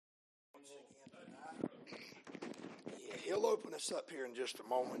He'll open us up here in just a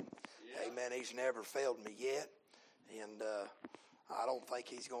moment. Yeah. Amen. He's never failed me yet. And I don't think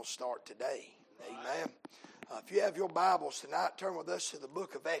He's going to start today. Amen. If you have your Bibles tonight, turn with us to the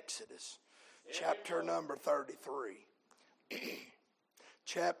book of Exodus, chapter number 33.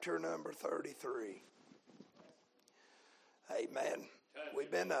 Chapter number 33. Amen. We've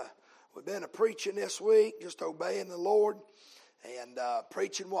been preaching this week, just obeying the Lord and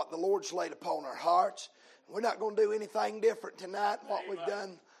preaching what the Lord's laid upon our hearts. We're not going to do anything different tonight than what we've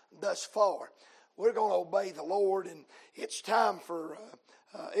done thus far. We're going to obey the Lord, and it's time for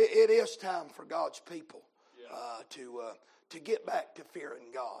it is time for God's people to get back to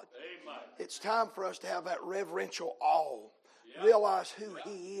fearing God. Amen. It's time for us to have that reverential awe, realize who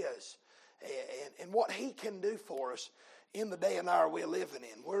He is, and what He can do for us in the day and hour we're living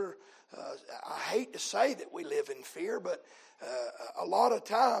in. I hate to say that we live in fear, but a lot of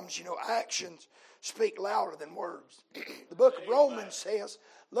times, actions speak louder than words. The book of Romans says,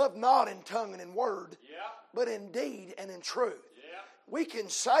 love not in tongue and in word, but in deed and in truth. We can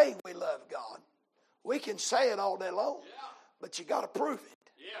say we love God. We can say it all day long, but you got to prove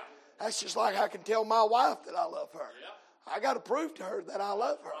it. That's just like I can tell my wife that I love her. I got to prove to her that I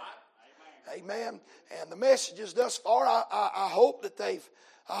love her. Amen. And the messages thus far, I hope that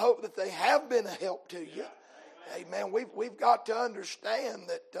they have been a help to you. Amen. We've got to understand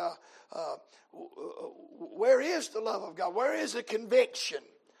that where is the love of God? Where is the conviction?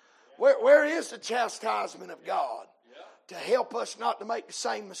 Where is the chastisement of God to help us not to make the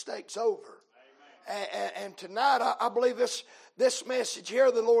same mistakes over? And tonight, I believe this message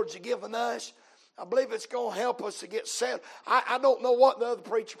here the Lord's given us, I believe it's going to help us to get set. I don't know what the other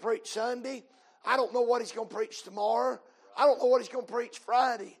preacher preached Sunday. I don't know what he's going to preach tomorrow. I don't know what he's going to preach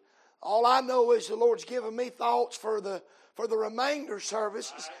Friday. All I know is the Lord's given me thoughts for the remainder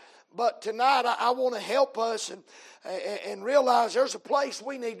services. But tonight I want to help us and realize there's a place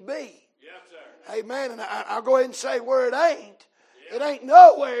we need to be. Yes, sir. Amen. And I'll go ahead and say where it ain't. It ain't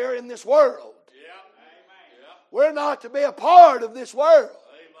nowhere in this world. We're not to be a part of this world.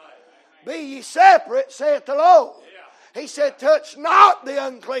 Be ye separate, saith the Lord. He said, touch not the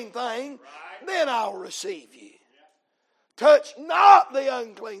unclean thing, then I'll receive you. Touch not the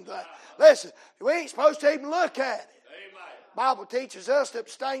unclean thing. Listen, we ain't supposed to even look at it. The Bible teaches us to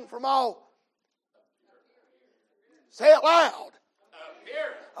abstain from all. Say it loud.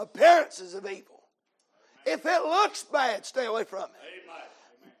 Appearances of evil. If it looks bad, stay away from it.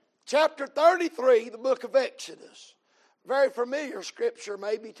 Chapter 33, the book of Exodus. Very familiar scripture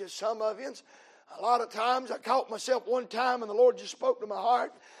maybe to some of you. A lot of times I caught myself one time and the Lord just spoke to my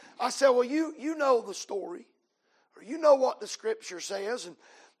heart. I said, well, you know the story. Or you know what the scripture says. And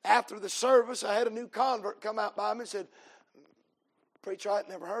after the service, I had a new convert come out by me and said, preacher, I had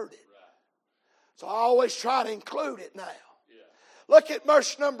never heard it. So I always try to include it now. Look at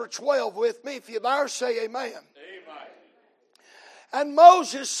verse number 12 with me. If you there, say amen. And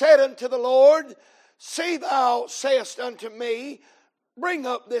Moses said unto the Lord, see, thou sayest unto me, bring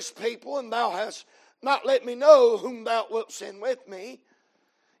up this people, and thou hast not let me know whom thou wilt send with me.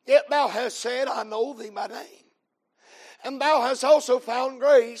 Yet thou hast said, I know thee by name. And thou hast also found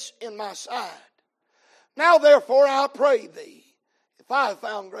grace in my sight. Now therefore I pray thee, if I have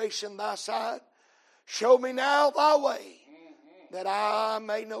found grace in thy sight, show me now thy way, that I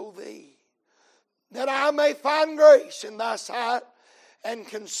may know thee, that I may find grace in thy sight, and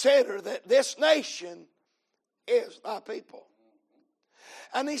consider that this nation is thy people.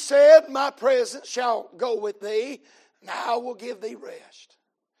 And he said, my presence shall go with thee, and I will give thee rest.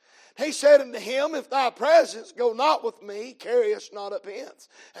 He said unto him, if thy presence go not with me, carry us not up hence.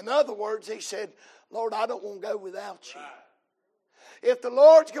 In other words, he said, Lord, I don't want to go without you. If the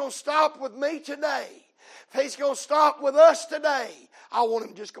Lord's going to stop with me today, if He's going to stop with us today, I want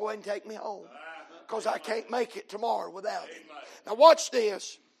Him to just go ahead and take me home. Because I can't make it tomorrow without Him. Now watch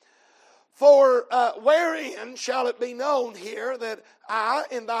this. For wherein shall it be known here that I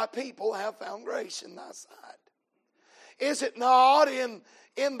and thy people have found grace in thy sight? Is it not in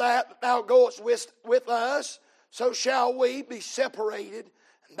that thou goest with us, so shall we be separated,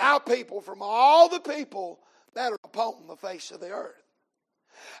 and thy people from all the people that are upon the face of the earth?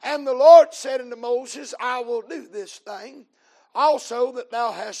 And the Lord said unto Moses, I will do this thing also that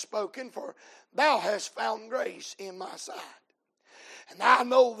thou hast spoken, for thou hast found grace in my sight. And I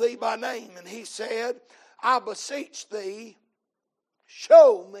know thee by name. And he said, I beseech thee,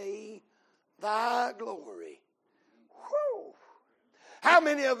 show me thy glory. Whew. How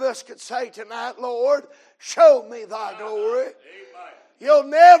many of us could say tonight, Lord, show me thy glory? Amen. You'll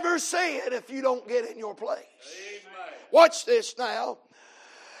never see it if you don't get in your place. Amen. Watch this now.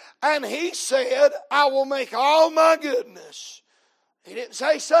 And he said, I will make all my goodness. He didn't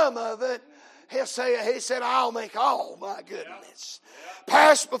say some of it. He said, I'll make all my goodness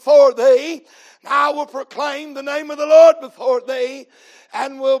pass before thee. And I will proclaim the name of the Lord before thee,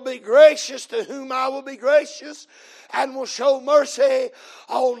 and will be gracious to whom I will be gracious, and will show mercy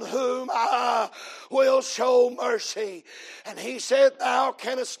on whom I will show mercy. And he said, thou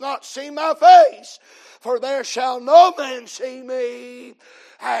canst not see my face, for there shall no man see me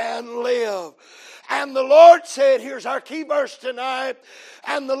and live. And the Lord said, here's our key verse tonight,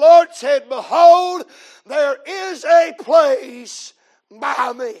 and the Lord said, behold, there is a place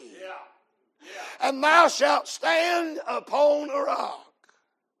by me, and thou shalt stand upon a rock.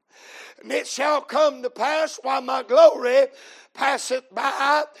 And it shall come to pass while my glory passeth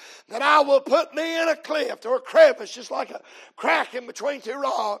by, that I will put thee in a cleft or a crevice, just like a crack in between two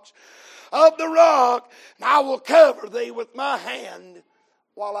rocks of the rock, and I will cover thee with my hand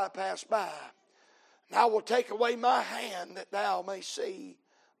while I pass by. And I will take away my hand that thou may see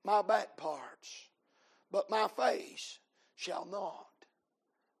my back parts, but my face shall not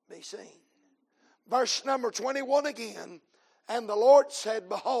be seen. Verse number 21 again. And the Lord said,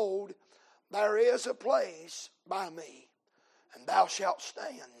 behold, there is a place by me, and thou shalt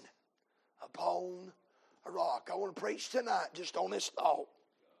stand upon a rock. I want to preach tonight just on this thought.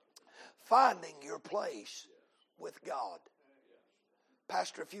 Finding your place with God.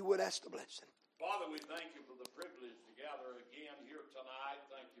 Pastor, if you would ask the blessing. Father, we thank you for the privilege to gather again here tonight.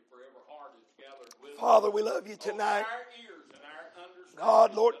 Thank you for every heart that's gathered with us. Father, we love you tonight. Our ears and our understanding.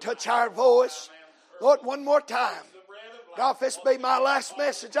 God, Lord, touch our voice. Lord, one more time. God, if this be my last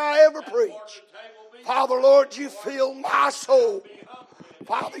message I ever preach. Father, Lord, you fill my soul.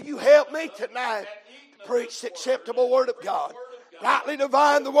 Father, you help me tonight to preach the acceptable word of God. Rightly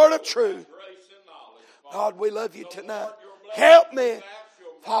divine the word of truth. God, we love you tonight. Help me,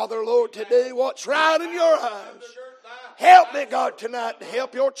 Father, Lord, to do what's right in your eyes. Help me, God, tonight to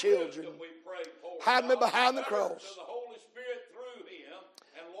help your children. Hide me behind the cross.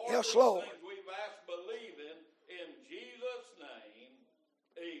 Yes, Lord.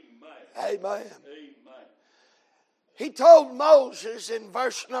 Amen. He told Moses in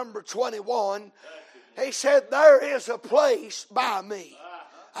verse number 21, he said, there is a place by me.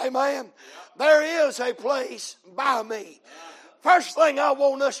 Amen. There is a place by me. First thing I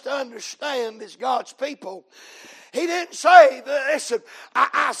want us to understand is God's people. He didn't say that, listen,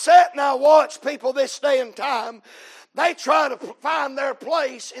 I sat and I watched people this day and time. They try to find their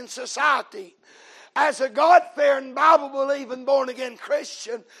place in society. As a God-fearing, Bible-believing, born-again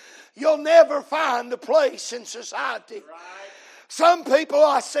Christian, you'll never find a place in society. Some people,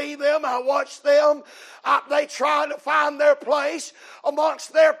 I see them, I watch them, they try to find their place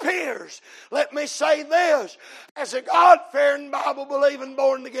amongst their peers. Let me say this, as a God-fearing, Bible-believing,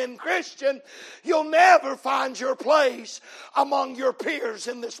 born-again Christian, you'll never find your place among your peers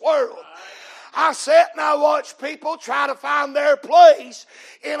in this world. I sit and I watch people try to find their place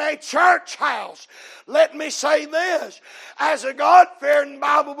in a church house. Let me say this, as a God-fearing,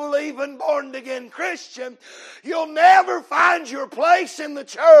 Bible-believing, born-again Christian, you'll never find your place in the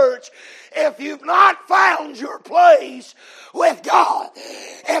church if you've not found your place with God.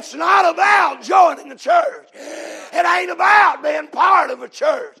 It's not about joining a church. It ain't about being part of a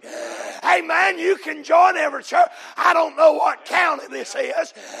church. Hey man, you can join every church. I don't know what county this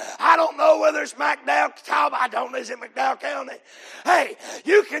is. I don't know whether it's McDowell, I don't know, is it McDowell County? Hey,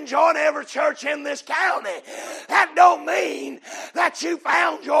 you can join every church in this county. That don't mean that you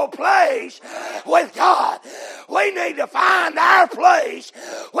found your place with God. We need to find our place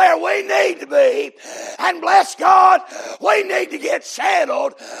where we need to be. And bless God, we need to get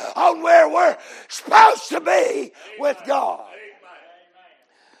settled on where we're supposed to be with God.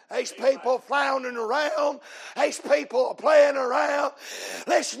 These people floundering around. These people playing around.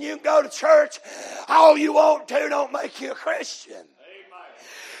 Listen, you can go to church all you want to. Don't make you a Christian.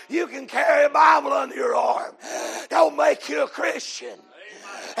 You can carry a Bible under your arm. Don't make you a Christian.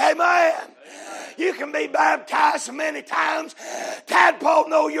 Amen. You can be baptized so many times, tadpole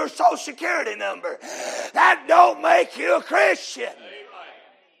know your social security number. That don't make you a Christian.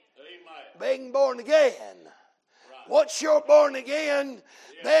 Being born again. Once you're born again,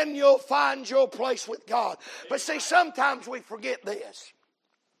 then you'll find your place with God. But see, sometimes we forget this.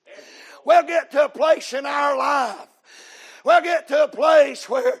 We'll get to a place in our life. We'll get to a place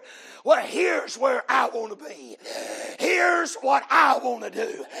where here's where I want to be. Here's what I want to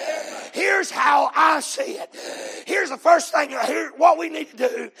do. Here's how I see it. Here's the first thing, what we need to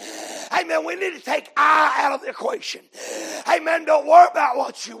do. Amen, we need to take I out of the equation. Amen, don't worry about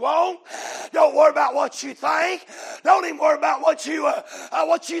what you want. Don't worry about what you think. Don't even worry about what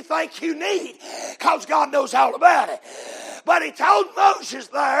you think you need, because God knows all about it. But he told Moses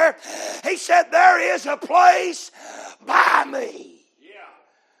there, he said, there is a place by me.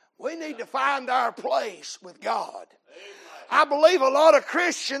 We need to find our place with God. I believe a lot of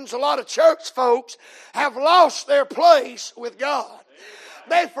Christians, a lot of church folks have lost their place with God.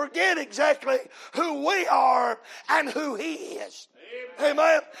 They forget exactly who we are and who He is.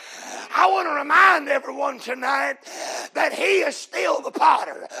 Amen. I want to remind everyone tonight that He is still the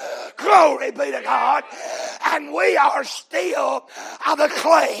potter. Glory be to God. And we are still the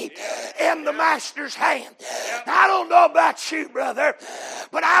clay in the Master's hand. Now, I don't know about you, brother,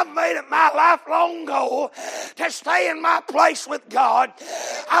 but I've made it my lifelong goal to stay in my place with God.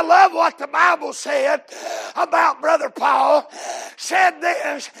 I love what the Bible said about Brother Paul. Said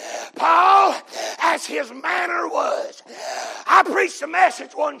this, Paul, as his manner was. I preached a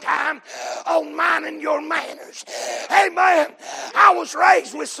message one time on minding your manners. Amen. I was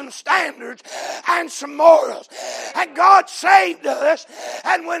raised with some standards and some morals. And God saved us.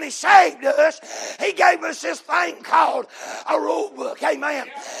 And when He saved us, He gave us this thing called a rule book. Amen.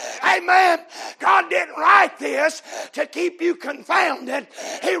 Amen. God didn't write this to keep you confounded.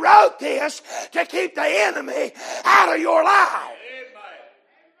 He wrote this to keep the enemy out of your life.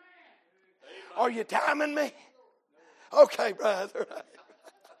 Are you timing me? Okay, brother.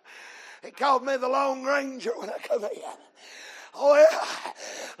 He called me the Lone Ranger when I come in. Oh, yeah.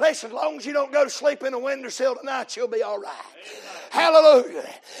 Listen, as long as you don't go to sleep in a windowsill tonight, you'll be all right. Hallelujah.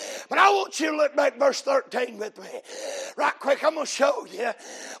 But I want you to look back verse 13 with me. Right quick, I'm going to show you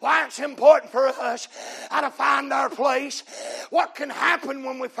why it's important for us how to find our place. What can happen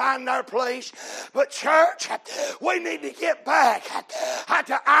when we find our place. But church, we need to get back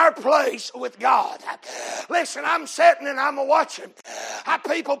to our place with God. Listen, I'm sitting and I'm watching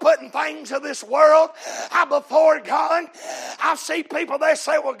people putting things of this world before God. I see people, they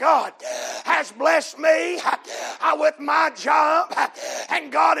say, well, God has blessed me with my job,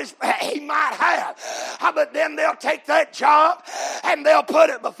 and God is, He might have. But then they'll take that job and they'll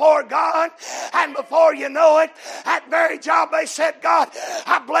put it before God, and before you know it, that very job they said God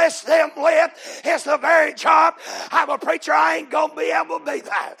I blessed them with is the very job. I'm a preacher, I ain't going to be able to be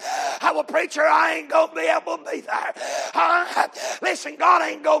there. I'm a preacher, I ain't going to be able to be there. Listen, God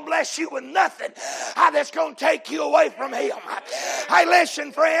ain't going to bless you with nothing that's going to take you away from Him. Hey,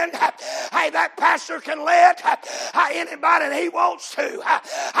 listen, friend. Hey, that pastor can let anybody that he wants to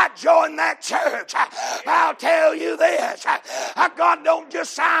join that church. I'll tell you this. God don't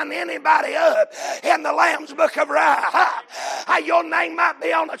just sign anybody up in the Lamb's Book of Life. Your name might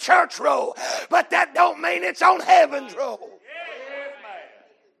be on the church roll, but that don't mean it's on heaven's roll.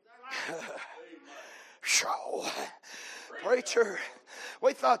 So, preacher,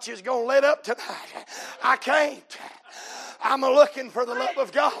 we thought you was going to let up tonight. I can't. I'm looking for the love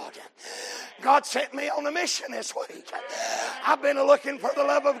of God. God sent me on a mission this week. I've been looking for the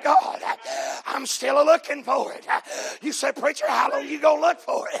love of God. I'm still looking for it. You say, preacher, how long you going to look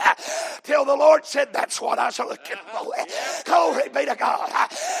for it? Till the Lord said, that's what I was looking for. Glory be to God.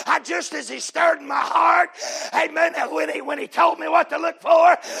 Just as He stirred in my heart, amen, when he told me what to look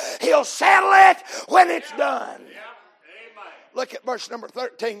for, He'll settle it when it's done. Look at verse number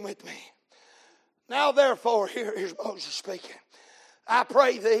 13 with me. Now therefore, here's Moses speaking. I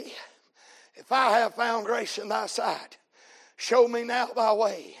pray thee, if I have found grace in thy sight, show me now thy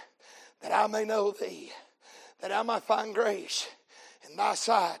way, that I may know thee, that I might find grace in thy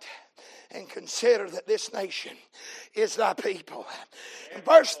sight, and consider that this nation is thy people. In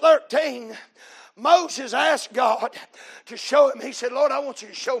verse 13, Moses asked God to show him. He said, Lord, I want you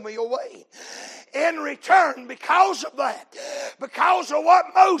to show me your way. In return, because of that, because of what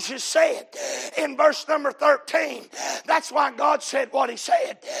Moses said in verse number 13, that's why God said what He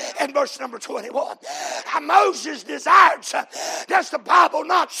said in verse number 21. Moses desired something. Does the Bible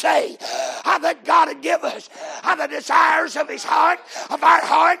not say that God would give us the desires of His heart, of our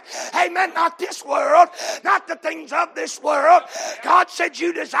heart? Amen. Not this world, not the things of this world. God said,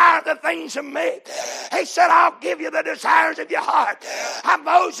 you desire the things of me. He said, I'll give you the desires of your heart.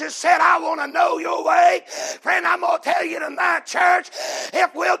 Moses said, I want to know your way. Friend, I'm going to tell you tonight, church,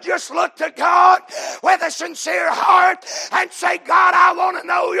 if we'll just look to God with a sincere heart and say, God, I want to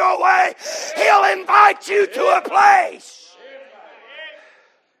know your way, He'll invite you to a place.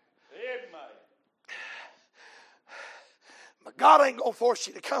 But God ain't going to force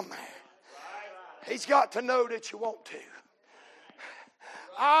you to come there. He's got to know that you want to.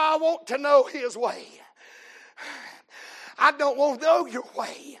 I want to know His way. I don't want to know your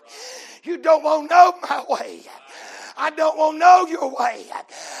way. You don't want to know my way. I don't want to know your way.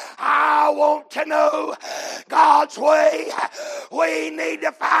 I want to know God's way. We need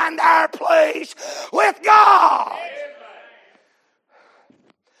to find our place with God.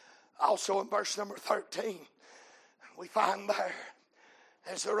 Also in verse number 13, we find there,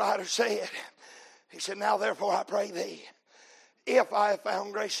 as the writer said, he said, now therefore I pray thee, if I have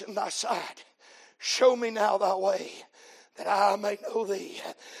found grace in thy sight, show me now thy way, that I may know thee.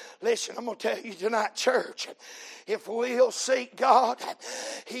 Listen, I'm going to tell you tonight, church, if we'll seek God,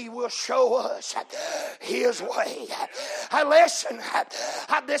 He will show us His way. Listen,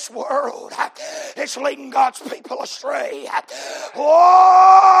 this world is leading God's people astray.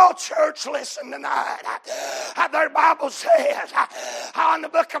 Oh, church, listen tonight. Their Bible says in the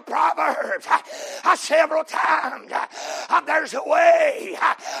book of Proverbs several times, there's a way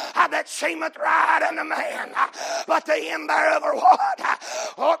that seemeth right unto man, but the end thereof are what?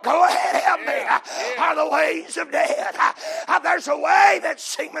 Oh, go ahead, help me. Are the ways of death. There's a way that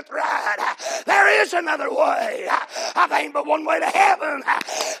seemeth right. There is another way. There ain't but one way to heaven.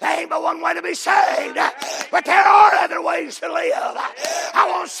 There ain't but one way to be saved. But there are other ways to live. I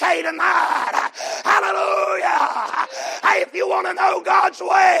want to say tonight, hallelujah. Hey, if you want to know God's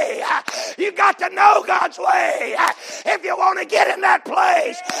way, you got to know God's way. If you want to get in that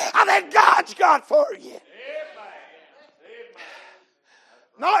place that God's got for you.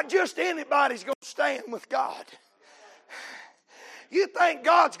 Not just anybody's going to stand with God. You think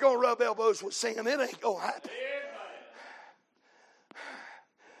God's going to rub elbows with sin, it ain't going to happen.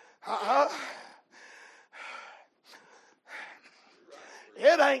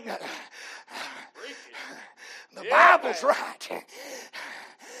 It ain't. The Bible's right.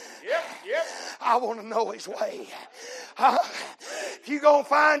 Yep. I want to know His way. If you're going to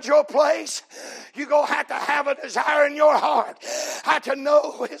find your place, you're going to have a desire in your heart to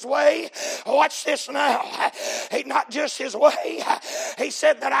know His way. Watch this now. He not just His way. He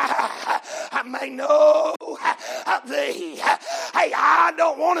said that I may know Thee. Hey, I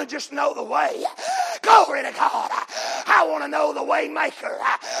don't want to just know the way. Glory to God. I want to know the way maker.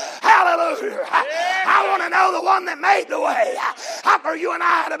 Hallelujah. I want to know the one that made the way for you and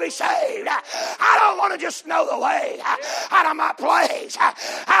I to be saved. I don't want to just know the way out of my place.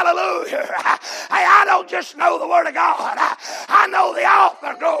 Hallelujah. Hey, I don't just know the Word of God. I know the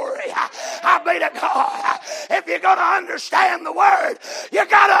author. Glory. I be to God. If you're going to understand the Word, you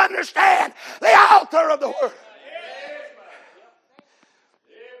got to understand the author of the Word.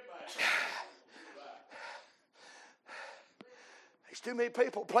 There's too many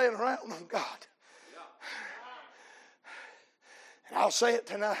people playing around on God. And I'll say it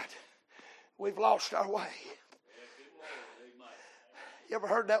tonight. We've lost our way. You ever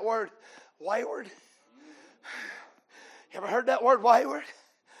heard that word, wayward? You ever heard that word, wayward?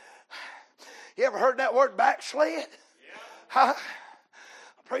 You ever heard that word, backslid? Huh?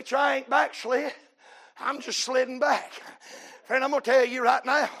 Preacher, I ain't backslid. I'm just sliding back. Friend, I'm going to tell you right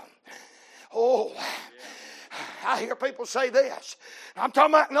now. Oh, I hear people say this. I'm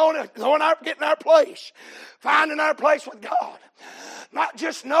talking about getting our place, finding our place with God. Not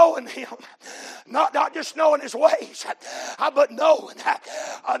just knowing Him, not just knowing His ways, but knowing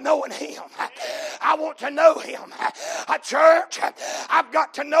Him. I want to know Him. Church, I've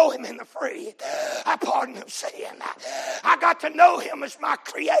got to know Him in the free pardon of sin. I got to know Him as my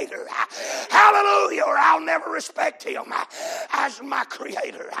Creator. Hallelujah, or I'll never respect Him as my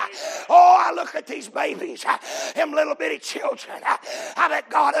Creator. Oh, I look at these babies, them little bitty children that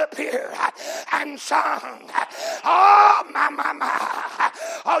got up here and sung. Oh, my.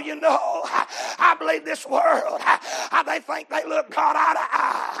 Oh, you know, I believe this world, they think they look God eye to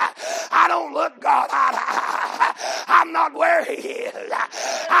eye. I don't look God eye to eye. I'm not where He is.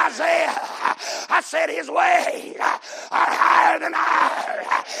 Isaiah, I said His ways are higher than ours.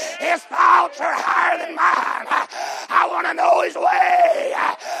 His thoughts are higher than mine. I want to know His way.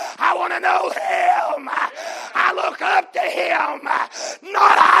 I want to know Him. I look up to Him,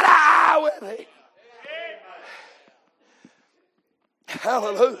 not eye to eye with Him.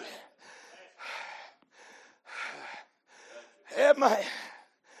 Hallelujah. Amen.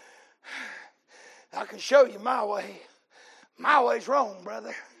 I can show you my way. My way's wrong,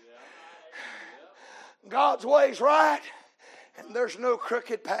 brother. God's way's right, and there's no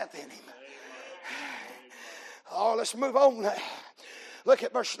crooked path in Him. Oh, let's move on now. Look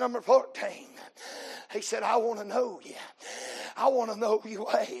at verse number 14. He said, I want to know you. I want to know your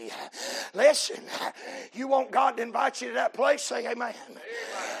way. Listen, you want God to invite you to that place? Say amen.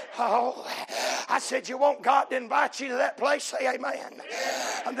 Oh, I said you want God to invite you to that place? Say amen.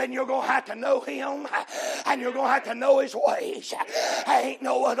 And then you're going to have to know Him, and you're going to have to know His ways. There ain't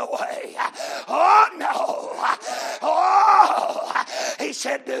no other way. Oh, no. Oh, He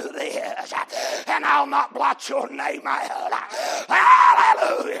said, do this, and I'll not blot your name out.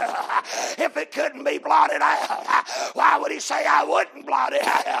 Hallelujah. If it couldn't be blotted out, why would he say I wouldn't blot it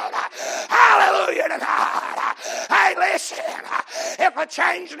out? Hallelujah tonight. Hey, listen, if a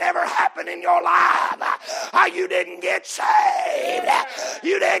change never happened in your life, you didn't get saved.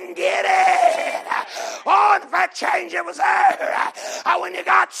 You didn't get it. Oh, if that change it was there when you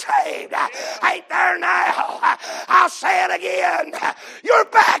got saved, ain't there now. I'll say it again. You're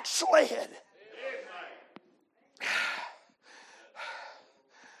backslid.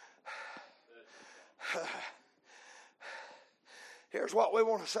 Here's what we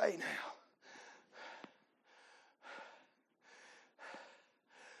want to say now.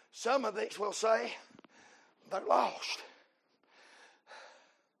 Some of these will say they're lost.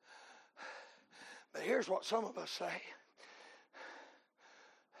 But here's what some of us say.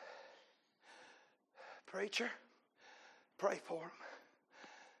 Preacher, pray for them.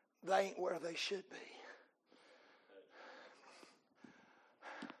 They ain't where they should be.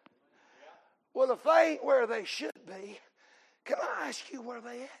 Well, if they ain't where they should be, can I ask you where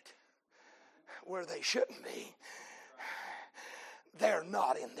they at? Where they shouldn't be. They're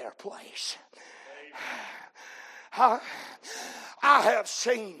not in their place. I have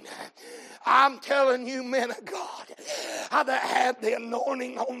seen, I'm telling you, men of God, that had the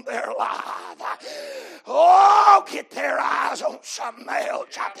anointing on their life. Oh, get their eyes on something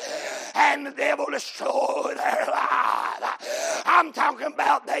else, and the devil destroy their life. I'm talking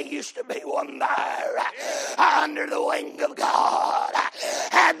about they used to be one there under the wing of God,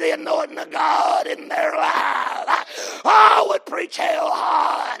 had the anointing of God in their life. Oh, would preach hell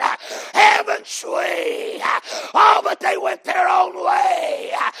hard, heaven sweet. Oh, but they went their own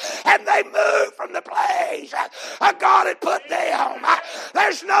way, and they moved from the place God had put them.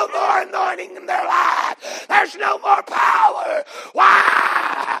 There's no more anointing in their life. There's no more power.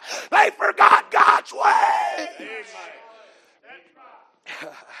 Why? They forgot God's way.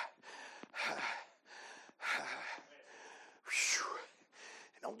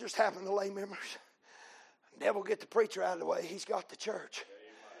 It don't just happen to lay members. The devil get the preacher out of the way. He's got the church.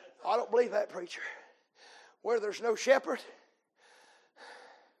 I don't believe that, preacher. Where there's no shepherd,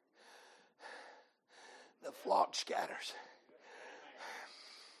 the flock scatters.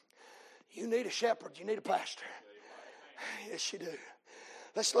 You need a shepherd. You need a pastor. Yes, you do.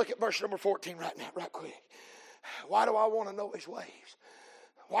 Let's look at verse number 14 right now, right quick. Why do I want to know his ways?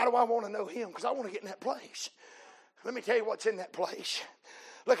 Why do I want to know him? Because I want to get in that place. Let me tell you what's in that place.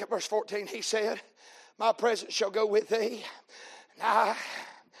 Look at verse 14. He said, my presence shall go with thee. And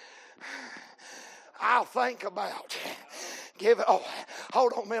I'll think about. Give it. Oh,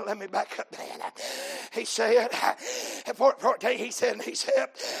 hold on a minute. Let me back up, man. He said, at 14, he said,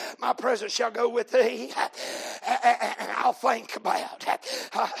 my presence shall go with thee, and I'll think about that.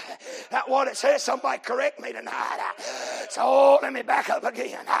 What it says. Somebody correct me tonight. So let me back up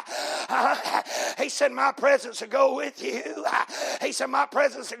again. He said, my presence will go with you. He said, my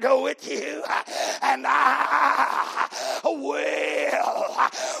presence will go with you, and I will.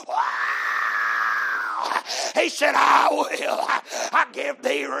 He said, I will. I give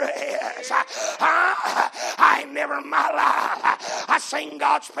thee rest. I ain't never in my life I seen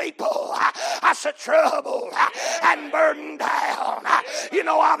God's people. I said trouble and burdened down. You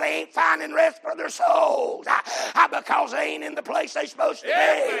know why they ain't finding rest for their souls? Because they ain't in the place they're supposed to be.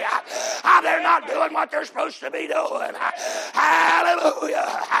 They're not doing what they're supposed to be doing.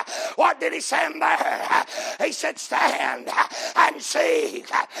 Hallelujah. What did he say there? He said, stand and seek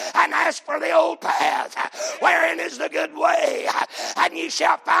and ask for the old path, wherein is the good way, and ye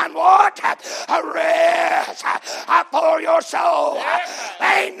shall find what? A rest for your soul.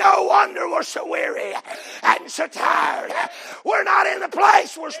 Ain't no wonder we're so weary and so tired. We're not in the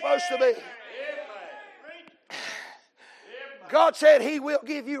place we're supposed to be. God said he will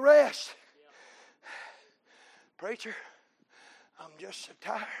give you rest. Preacher, I'm just so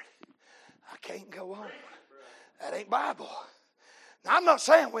tired. I can't go on. That ain't Bible. Now, I'm not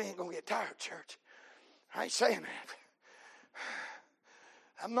saying we ain't going to get tired, church. I ain't saying that.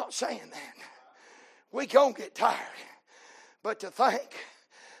 I'm not saying that. We going to get tired. But to think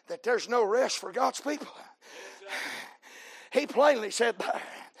that there's no rest for God's people. He plainly said that.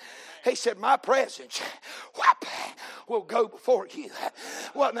 He said, my presence will go before you.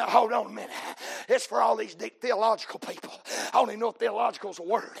 Well, now, hold on a minute. It's for all these deep theological people. I only know if theological's a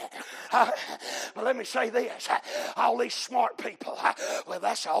word. But let me say this. All these smart people, well,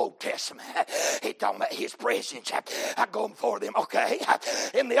 that's the Old Testament. He talking about his presence going before them. Okay.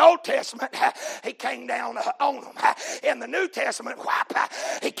 In the Old Testament, he came down on them. In the New Testament,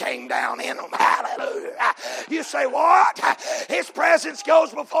 he came down in them. Hallelujah. You say, what? His presence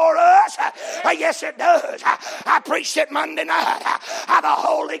goes before us? Yes, it does. I preached it Monday night. The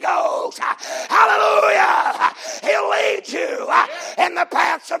Holy Ghost. Hallelujah. He'll lead you in the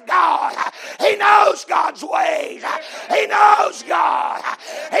paths of God. He knows God's ways. He knows God.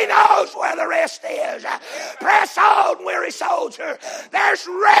 He knows where the rest is. Press on, weary soldier. There's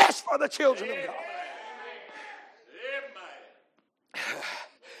rest for the children of God.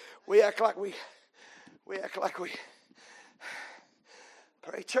 We act like we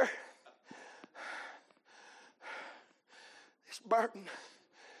preacher, this burden,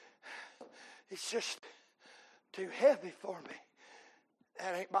 it's just too heavy for me.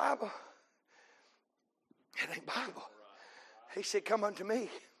 That ain't Bible. It ain't Bible. He said, come unto me.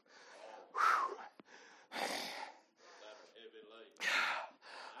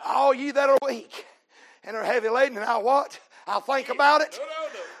 All ye that are weak and are heavy laden, and I'll what? I'll think about it.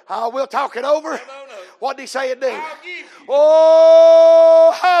 We'll talk it over. What did he say it do?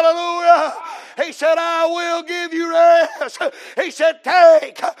 Oh, hallelujah. He said, I will give you rest. He said,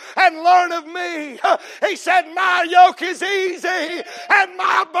 take and learn of me. He said, my yoke is easy and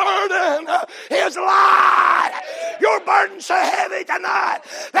my burden is light. Your burden's so heavy tonight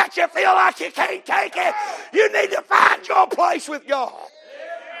that you feel like you can't take it. You need to find your place with God.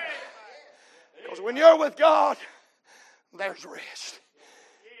 Because when you're with God, there's rest.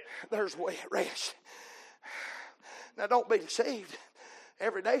 There's rest. Now don't be deceived.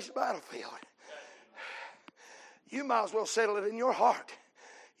 Every day's a battlefield. You might as well settle it in your heart.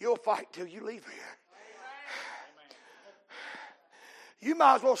 You'll fight till you leave here. You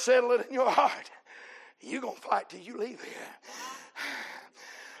might as well settle it in your heart. You're going to fight till you leave here.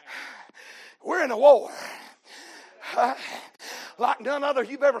 We're in a war. Like none other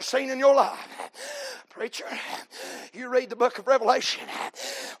you've ever seen in your life. Preacher, you read the book of Revelation.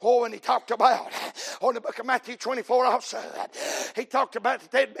 Oh, and he talked about, in the book of Matthew 24 also, he talked about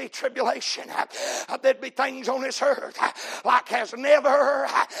that there'd be tribulation. There'd be things on this earth like has never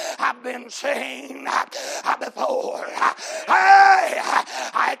been seen before. Hey,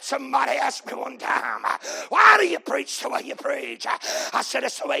 I had somebody ask me one time, why do you preach the way you preach? I said,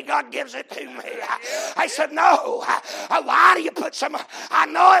 it's the way God gives it to me. I said, no. Why do you put some, I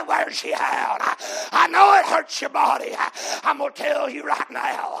know it wears you out. I know it hurts your body. I'm going to tell you right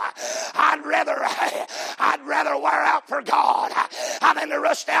now, I'd rather wear out for God than to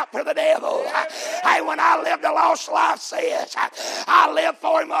rust out for the devil. Hey, when I lived a lost life, says, I live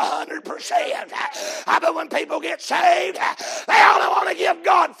for him 100%. But when people get saved, they only want to give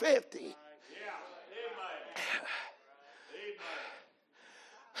God 50.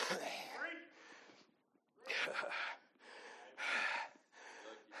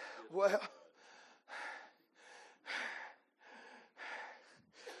 Well,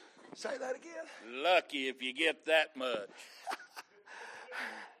 say that again. Lucky if you get that much.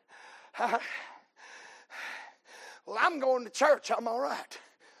 Well, I'm going to church. I'm all right.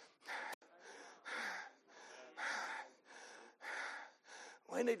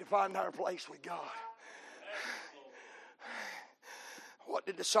 We need to find our place with God. What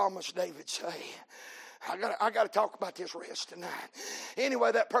did the psalmist David say? I got to talk about this rest tonight.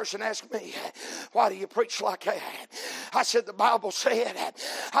 Anyway, that person asked me, why do you preach like that? I said, the Bible said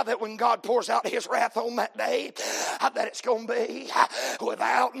that when God pours out his wrath on that day, that it's going to be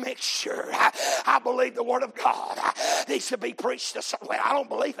without mixture. I believe the word of God needs to be preached the same way. I don't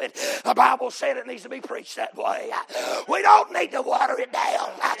believe it. The Bible said it needs to be preached that way. We don't need to water it down.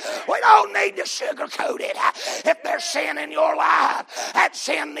 We don't need to sugarcoat it. If there's sin in your life, that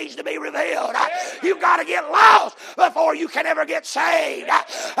sin needs to be revealed. You've got to get lost before you can ever get saved.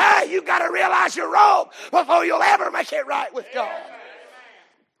 You've got to realize you're wrong before you'll ever make it right with God.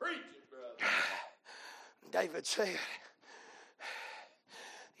 David said,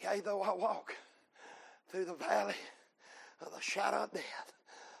 yea, though I walk through the valley of the shadow of death,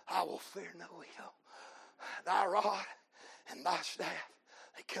 I will fear no evil. Thy rod and thy staff,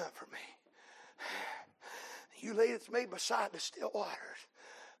 they comfort me. You leadest me beside the still waters.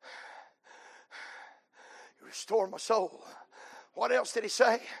 You restore my soul. What else did he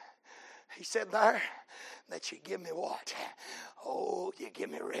say? He said there, that you give me what? Oh, you give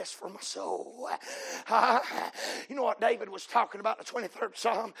me rest for my soul. You know what David was talking about in the 23rd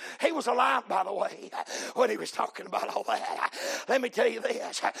Psalm? He was alive, by the way, when he was talking about all that. Let me tell you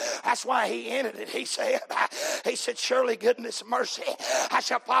this. That's why he ended it. He said, surely goodness and mercy I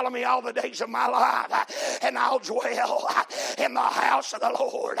shall follow me all the days of my life, and I'll dwell in the house of the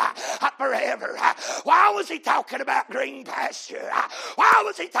Lord forever. Why was he talking about green pasture? Why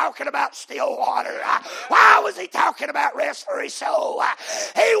was he talking about still water? Why was he talking about rest for his soul?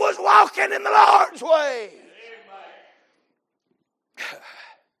 He was walking in the Lord's way.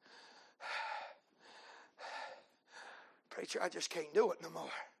 Preacher, I just can't do it no more.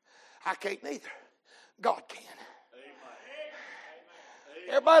 I can't neither. God can.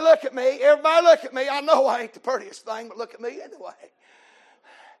 Everybody look at me. Everybody look at me. I know I ain't the prettiest thing, but look at me anyway.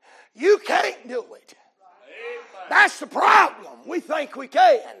 You can't do it. That's the problem. We think we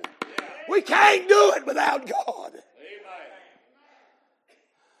can. We can't do it without God.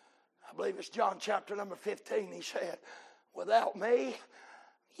 I believe it's John chapter number 15. He said, without me,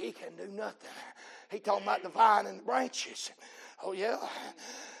 ye can do nothing. He talking about the vine and the branches. Oh, yeah.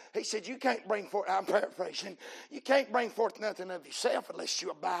 He said, you can't bring forth, I'm paraphrasing, you can't bring forth nothing of yourself unless you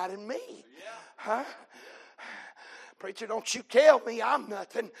abide in me. Huh? Preacher, don't you tell me I'm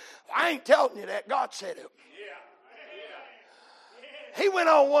nothing. I ain't telling you that. God said it. He went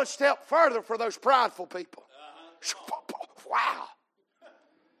on one step further for those prideful people. Wow.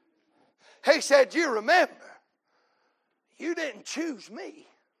 He said, you remember, you didn't choose me.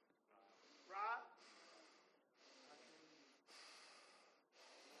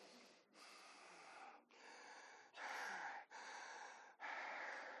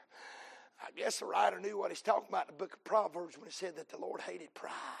 I guess the writer knew what he's talking about in the book of Proverbs when he said that the Lord hated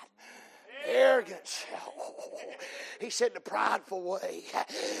pride. Arrogance. Oh, he said the prideful way.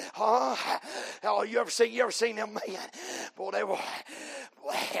 Oh, you ever seen them men? Boy, they were.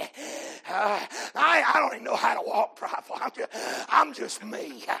 I don't even know how to walk prideful. I'm just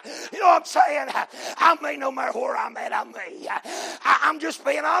me. You know what I'm saying? I'm me no matter where I'm at. I'm me. I'm just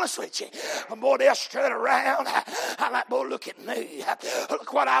being honest with you. But boy, they'll strut around. I'm like, boy, look at me.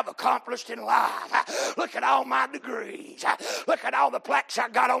 Look what I've accomplished in life. Look at all my degrees. Look at all the plaques I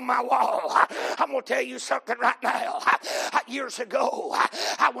got on my wall. I'm going to tell you something right now. Years ago,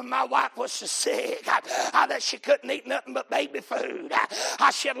 when my wife was so sick that she couldn't eat nothing but baby food,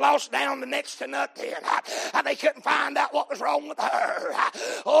 she had lost down to next to nothing. They couldn't find out what was wrong with her.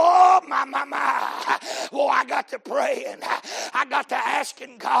 Oh, my. Well, I got to praying. I got to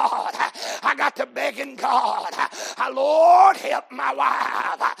asking God. I got to begging God. Lord, help my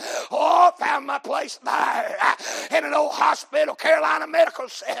wife. Oh, found my place there in an old hospital, Carolina Medical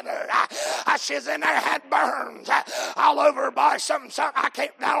Center. She was in there, had burns all over her body, something. I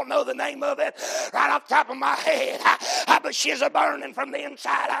don't know the name of it right off the top of my head. But she's a burning from the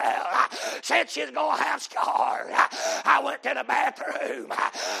inside out. Said she's going to have scars. I went to the bathroom.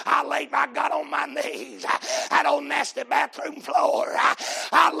 I got on my knees. That old nasty bathroom floor.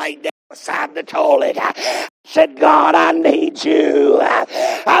 I laid down beside the toilet. Said, God, I need you.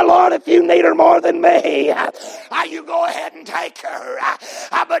 Lord, if you need her more than me, you go ahead and take her.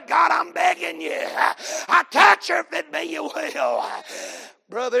 But God, I'm begging you. Touch her if it be you will.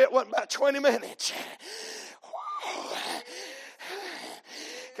 Brother, it wasn't about 20 minutes.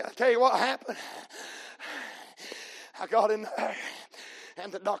 Can I tell you what happened? I got in there,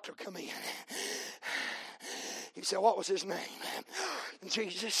 and the doctor come in. He said, what was his name?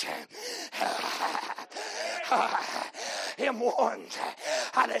 Jesus. Him ones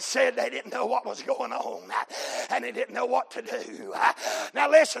that said they didn't know what was going on and they didn't know what to do. Now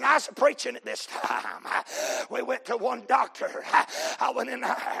listen, I was preaching at this time. We went to one doctor. I went in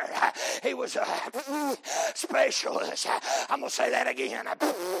there. He was a specialist. I'm going to say that again.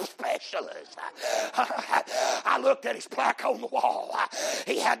 Specialist. I looked at his plaque on the wall.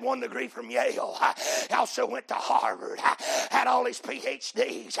 He had 1 degree from Yale. He also went to Harvard. Had all his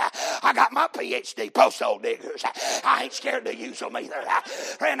PhDs. I got my PhD, post-old diggers. I ain't scared to use them either.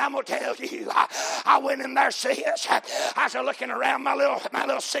 Friend, I'm going to tell you, I went in there, sis. I was looking around my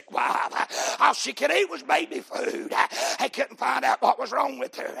little sick wife. All she could eat was baby food. They couldn't find out what was wrong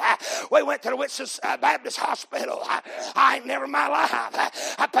with her. We went to the Winston Baptist Hospital. I ain't never in my life.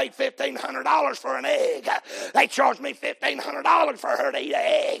 I paid $1,500 for an egg. They charged me $1,500 for her to eat an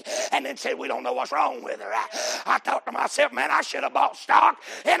egg and then said we don't know what's wrong with her. I thought to myself, man, I should have bought stock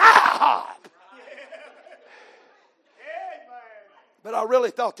in IHOP. But I really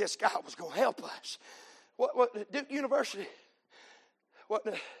thought this guy was going to help us. What Duke University? Up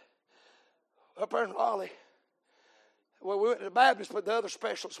there in Raleigh. Well, we went to the Baptist, but the other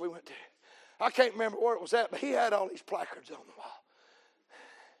specialists we went to. I can't remember where it was at, but he had all these placards on the wall.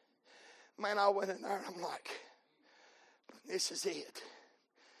 Man, I went in there and I'm like, this is it.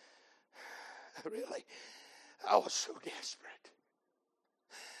 Really, I was so desperate.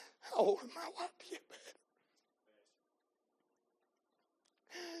 I wanted my wife to get better.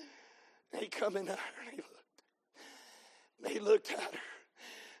 And he come in there and he looked at her.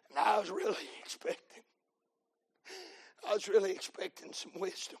 And I was really expecting some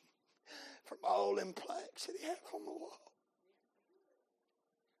wisdom from all them plaques that he had on the wall.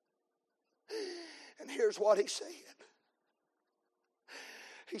 And here's what he said.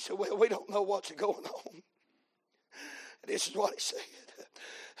 He said, well, we don't know what's going on. And this is what he said.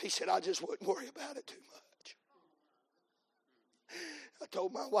 He said, I just wouldn't worry about it too much. I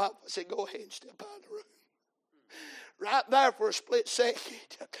told my wife, I said, go ahead and step out of the room. Right there for a split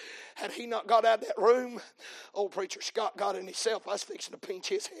second. Had he not got out of that room, old preacher Scott got in himself. I was fixing to pinch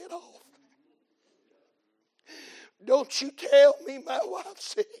his head off. Don't you tell me my wife's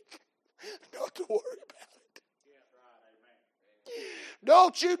sick. Not to worry about it.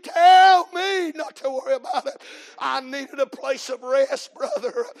 Don't you tell me not to worry about it. I needed a place of rest,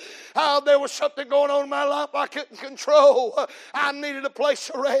 brother. There was something going on in my life I couldn't control. I needed a place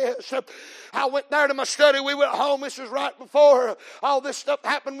of rest. I went there to my study. We went home. This was right before all this stuff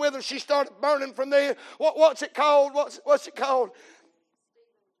happened with her. She started burning from there. What's it called? What's it called?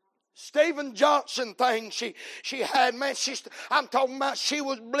 Stephen Johnson thing she had, man. I'm talking about she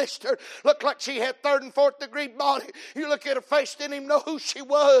was blistered. Looked like she had 3rd and 4th degree body. You look at her face, didn't even know who she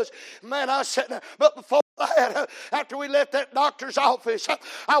was. Man, I was sitting there. But before that, after we left that doctor's office,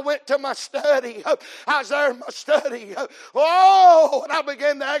 I went to my study. I was there in my study. Oh, and I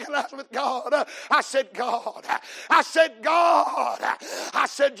began to agonize with God. I said, God. I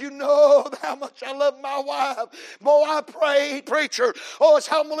said, you know how much I love my wife. Boy, I prayed, preacher. Oh, as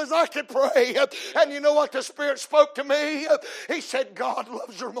humble as I could pray. And you know what the Spirit spoke to me? He said, God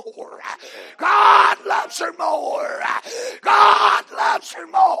loves her more. God loves her more. God loves her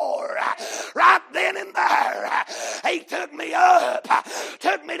more. Right then and there, he took me up,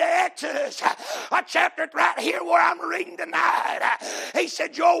 took me to Exodus, a chapter right here where I'm reading tonight. He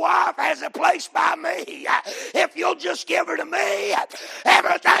said, your wife has a place by me. If you'll just give her to me,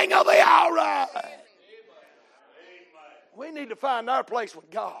 everything will be all right. We need to find our place with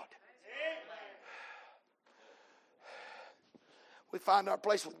God. We find our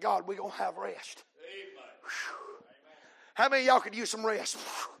place with God, we're going to have rest. How many of y'all could use some rest?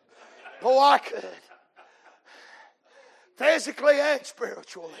 Boy, I could. Physically and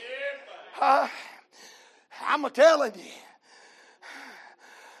spiritually. I'm telling you,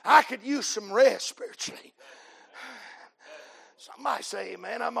 I could use some rest spiritually. Somebody say,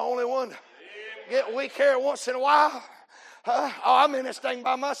 man, I'm the only one. Get weak here once in a while. Oh, I'm in this thing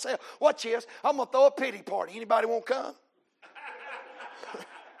by myself. Watch this. I'm going to throw a pity party. Anybody want to come?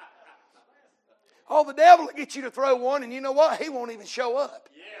 Oh, the devil will get you to throw one, and you know what? He won't even show up.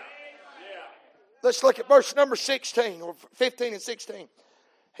 Let's look at verse number 16, or 15 and 16.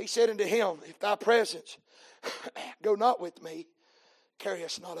 He said unto him, if thy presence go not with me, carry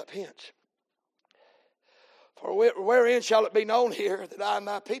us not up hence. For wherein shall it be known here that I and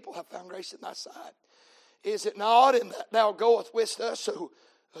thy people have found grace in thy sight? Is it not in that thou goest with us, so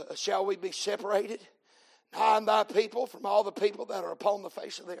shall we be separated? I and thy people from all the people that are upon the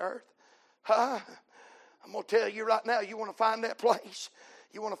face of the earth? I'm going to tell you right now, you want to find that place.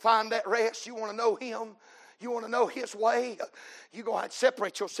 You want to find that rest. You want to know Him. You want to know His way. You're going to have to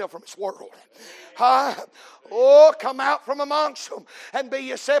separate yourself from this world. Oh, come out from amongst them and be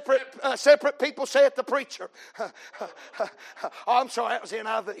ye separate people, saith the preacher. Oh, I'm sorry, that was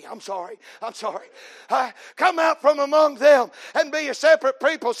NIV. I'm sorry. Come out from among them and be ye separate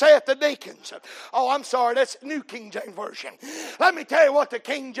people, saith the deacons. Oh, I'm sorry, that's New King James Version. Let me tell you what the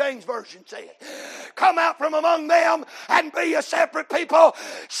King James Version said. Come out from among them and be ye separate people,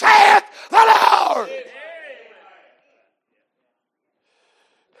 saith the Lord.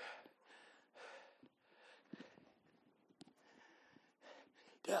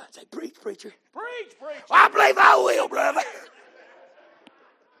 Say, preach, preacher. Preach, preacher. I believe I will, brother.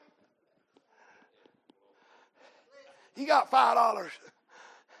 You got $5.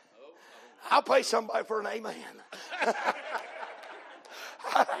 I'll pay somebody for an amen.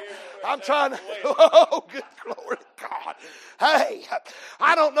 I'm trying to. Oh, good glory to God. Hey,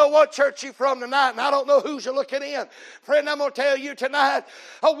 I don't know what church you're from tonight, and I don't know who's you're looking in. Friend, I'm going to tell you tonight,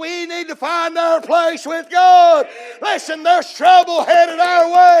 we need to find our place with God. Listen, there's trouble headed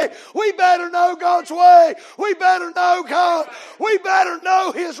our way. We better know God's way. We better know God. We better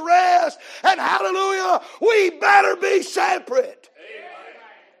know His rest. And hallelujah, we better be separate.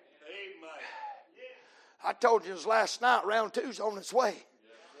 I told you this last night, round two's on its way.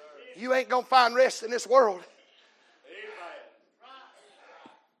 You ain't going to find rest in this world.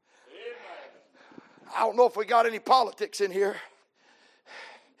 I don't know if we got any politics in here,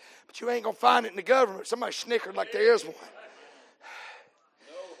 but you ain't going to find it in the government. Somebody snickered like there is one.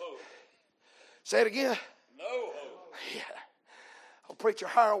 No hope. Say it again. No hope. Yeah. Old preacher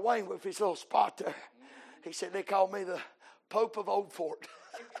Harold Wayne with his little spot there. He said they called me the Pope of Old Fort.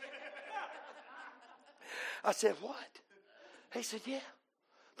 I said, what? He said, yeah.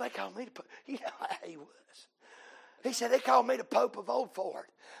 They called me the Pope. You know how he was. He said, they called me the Pope of Old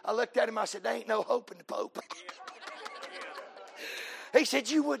Fort. I looked at him, I said, there ain't no hope in the Pope. He said,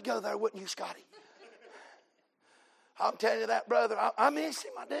 you would go there, wouldn't you, Scotty? I'm telling you that, brother. I miss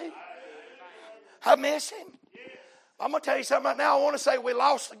him, I do. I miss him. I'm going to tell you something right now. I want to say we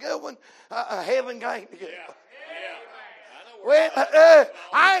lost a good one. Heaven gained a good one. Well,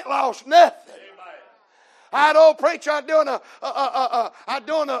 I ain't lost nothing. I had an old preacher. I'm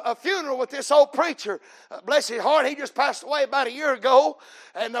doing a funeral with this old preacher. Bless his heart. He just passed away about a year ago.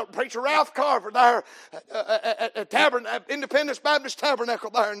 And preacher Ralph Carver there at Independence Baptist Tabernacle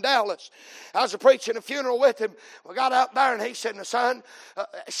there in Dallas. I was preaching a funeral with him. We got out there and he said, son,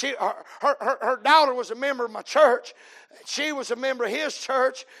 her daughter was a member of my church. She was a member of his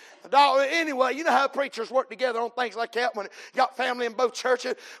church. Anyway, you know how preachers work together on things like that when you got family in both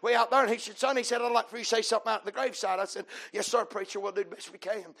churches. We out there and he said, son, I'd like for you to say something out at the graveside. I said, yes, sir, preacher, we'll do the best we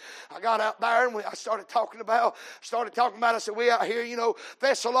can. I got out there and I started talking about, I said, we out here,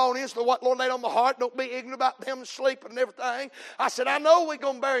 Thessalonians, the what Lord laid on my heart, don't be ignorant about them sleeping and everything. I said, I know we're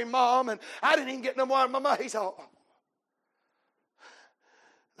going to bury Mom, and I didn't even get no more out of my mouth. He said, oh.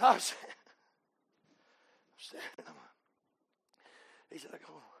 I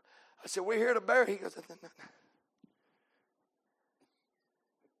said, we're here to bury. He goes, no.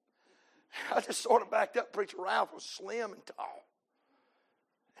 I just sort of backed up. Preacher Ralph was slim and tall.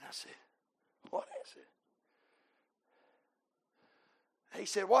 And I said, what is it? He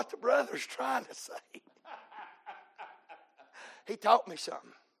said, what the brother's trying to say. He taught me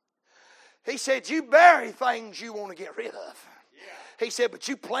something. He said, you bury things you want to get rid of. He said, but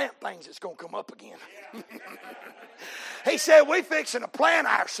you plant things that's going to come up again. He said, we fixing to plant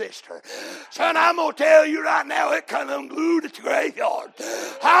our sister. Son, I'm going to tell you right now, it come unglued at the graveyard.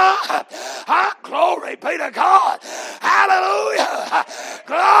 Glory be to God. Hallelujah.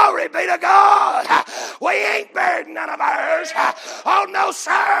 Glory be to God. We ain't buried none of ours. Oh, no,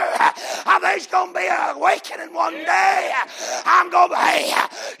 sir. There's going to be an awakening one day. I'm going to, hey,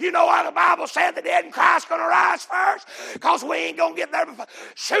 you know what the Bible said, the dead in Christ going to rise first? Because we ain't going to get there before.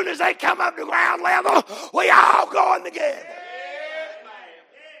 As soon as they come up to ground level, we all going together.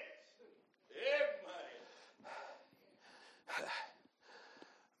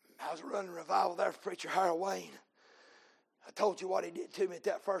 I was running revival there for Preacher Harold Wayne. I told you what he did to me at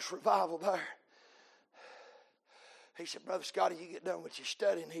that first revival there. He said, Brother Scotty, you get done with your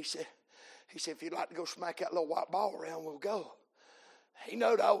studying. He said, if you'd like to go smack that little white ball around, we'll go. He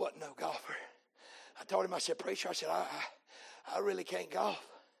knowed I wasn't no golfer. I told him, I said, Preacher, I really can't golf.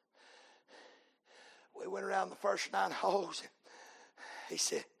 We went around the first 9 holes, and he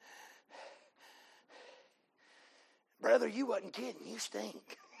said, Brother, you wasn't kidding. You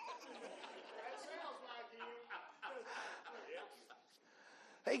stink.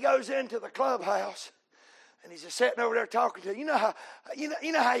 He goes into the clubhouse, and he's just sitting over there talking to you. You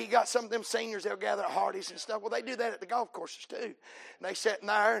know how you got some of them seniors, they'll gather at Hardee's and stuff. Well, they do that at the golf courses too. And they sitting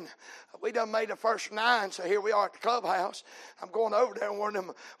there, and we done made the first 9, so here we are at the clubhouse. I'm going over there, and one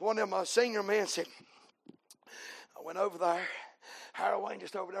of them senior men said, I went over there. Harold Wayne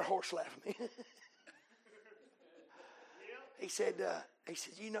just over there horse laughing me. He said,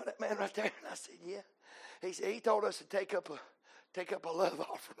 you know that man right there? And I said, yeah. He said, he told us to take up a love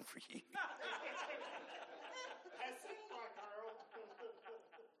offering for you.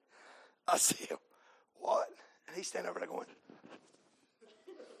 I said, what? And he's standing over there going.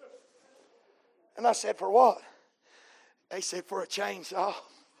 And I said, for what? He said, for a chainsaw.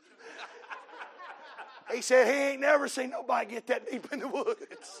 He said, he ain't never seen nobody get that deep in the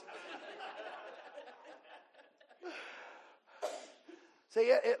woods.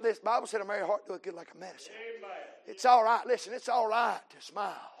 See, this Bible said a merry heart doeth good like a medicine. Amen. It's all right. Listen, it's all right to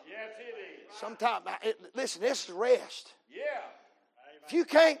smile. Yes, it is. Sometimes, listen, this is rest. Yeah. If you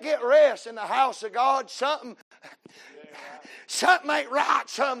can't get rest in the house of God, something ain't right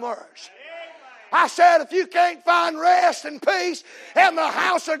somewhere. I said, if you can't find rest and peace in the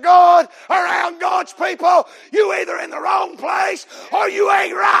house of God around God's people, you either in the wrong place or you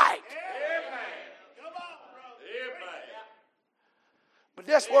ain't right. But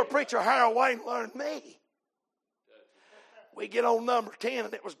that's where Preacher Harold Wayne learned me. We get on number 10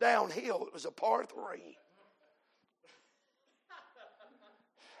 and it was downhill. It was a par 3.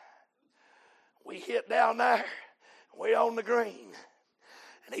 We hit down there. We on the green.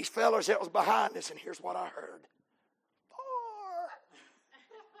 And these fellas that was behind us, and here's what I heard. Par.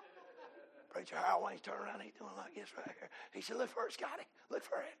 Preacher Howell, when he turned around, he's doing like this right here. He said, look for it, Scotty. Look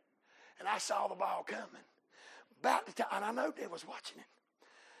for it. And I saw the ball coming. About the time, and I know Dad was watching it.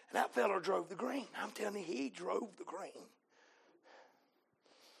 And that fella drove the green. I'm telling you, he drove the green.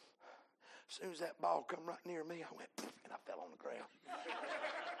 As soon as that ball come right near me, I went, poof, and I fell on the ground.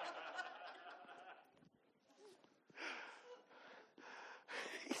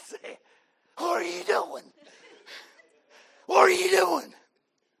 He said, what are you doing? What are you doing?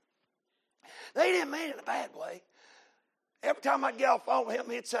 They didn't mean it in a bad way. Every time I'd get off the phone with him,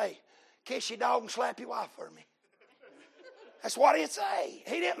 he'd say, kiss your dog and slap your wife for me. That's what he'd say.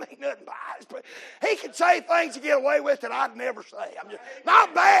 He didn't mean nothing by it. He could say things to get away with that I'd never say. I'm just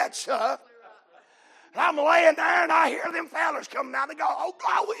not bad stuff. And I'm laying there and I hear them fellas coming down. They go, oh,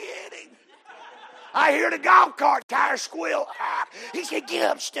 God, we hit him. I hear the golf cart tire squeal. He said, get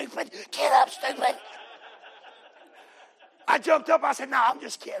up, stupid. Get up, stupid. I jumped up. I said, no, I'm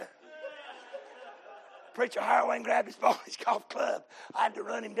just kidding. Preacher Harwin grabbed his golf club. I had to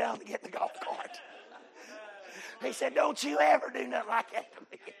run him down to get the golf cart. He said, don't you ever do nothing like that to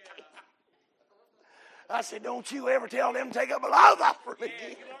me. I said, don't you ever tell them to take up a love offering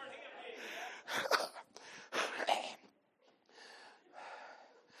again.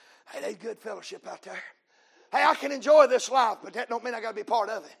 Hey, there's good fellowship out there. Hey, I can enjoy this life, but that don't mean I got to be part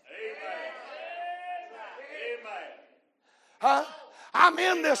of it. Huh? I'm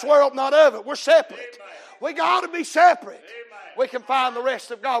in this world, not of it. We're separate. We got to be separate. We can find the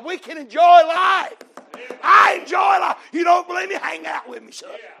rest of God. We can enjoy life. I enjoy life. You don't believe me? Hang out with me, son.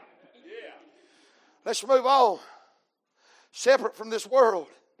 Let's move on. Separate from this world.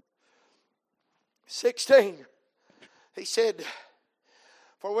 16. He said,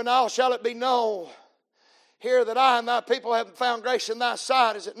 for when all shall it be known here that I and thy people have found grace in thy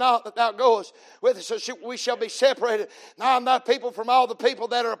sight, is it not that thou goest with us, so we shall be separated, and I and thy people from all the people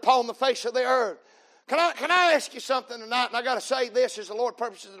that are upon the face of the earth. Can I ask you something tonight? And I got to say this as the Lord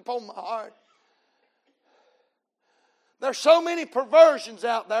purposes it upon my heart. There's so many perversions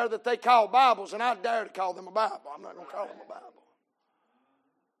out there that they call Bibles, and I dare to call them a Bible. I'm not going to call them a Bible.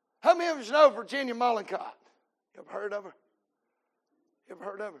 How many of us know Virginia Mollenkott? You ever heard of her? You ever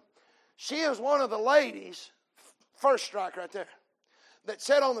heard of her? She is one of the ladies, first strike right there, that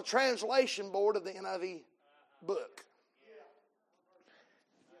sat on the translation board of the NIV book.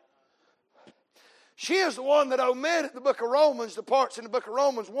 She is the one that omitted the book of Romans, the parts in the book of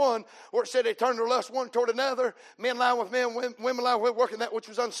Romans 1, where it said they turned their lust one toward another, men lying with men, women lying with working that which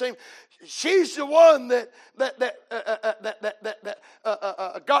was unseen. She's the one that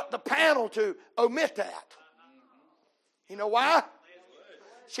got the panel to omit that. You know why?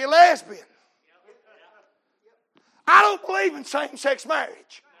 She's a lesbian. I don't believe in same-sex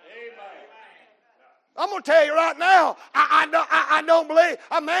marriage. I'm going to tell you right now, I don't believe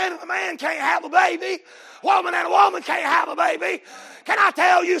a man and a man can't have a baby. A woman and a woman can't have a baby. Can I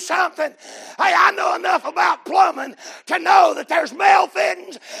tell you something? Hey, I know enough about plumbing to know that there's male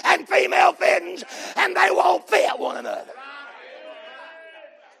fittings and female fittings, and they won't fit one another.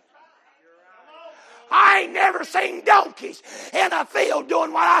 I ain't never seen donkeys in a field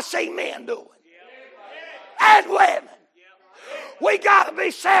doing what I see men doing. And women. We got to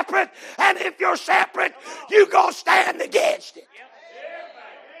be separate, and if you're separate, you go stand against it.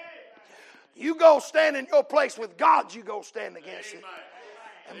 You go stand in your place with God, you go stand against it.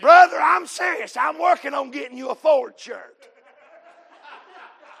 And brother, I'm serious. I'm working on getting you a Ford shirt.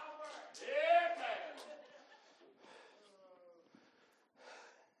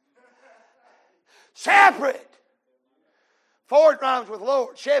 Separate. Ford rhymes with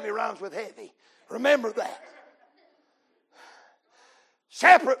Lord. Chevy rhymes with heavy. Remember that.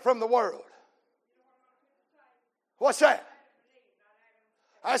 Separate from the world. What's that?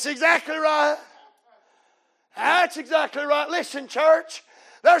 That's exactly right. That's exactly right. Listen, church,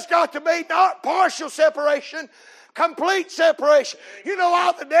 there's got to be not partial separation, complete separation. You know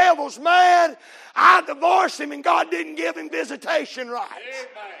why the devil's mad? I divorced him and God didn't give him visitation rights.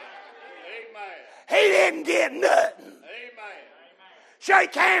 He didn't get nothing.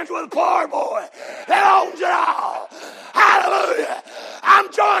 Shake hands with a poor boy that owns it all. Hallelujah.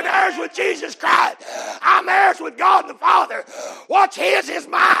 I'm joint heirs with Jesus Christ. I'm heirs with God the Father. What's His is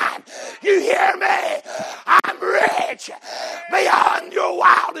mine. You hear me? I'm rich beyond your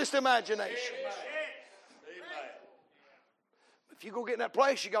wildest imaginations. If you go get in that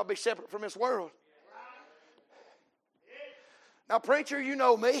place, you got to be separate from this world. Now, preacher, you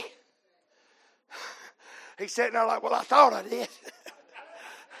know me. He's sitting there like, well, I thought I did.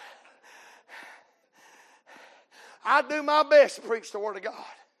 I do my best to preach the Word of God.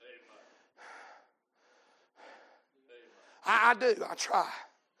 I do. I try.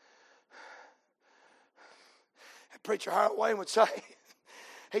 And Preacher Harold Wayne would say,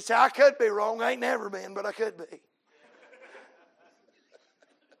 he said, I could be wrong. I ain't never been, but I could be.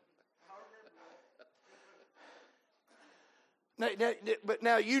 But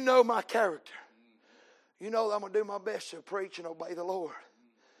now you know my character. You know that I'm going to do my best to preach and obey the Lord.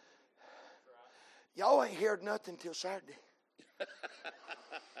 Y'all ain't heard nothing till Saturday.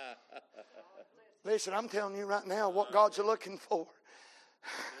 Listen, I'm telling you right now what God's looking for.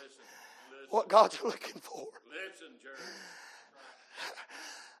 What God's looking for. Listen, church.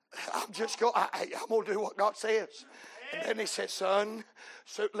 I'm just going. I'm going to do what God says. And then he said, son,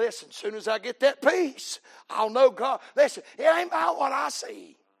 so listen, as soon as I get that peace, I'll know God. Listen, it ain't about what I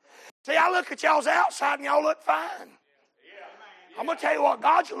see. See, I look at y'all's outside and y'all look fine. I'm going to tell you what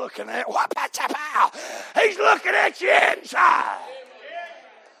God's looking at. He's looking at you inside.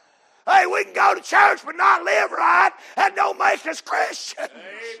 Hey, we can go to church but not live right. That don't make us Christians.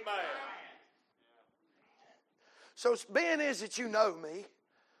 Amen. So being is that you know me.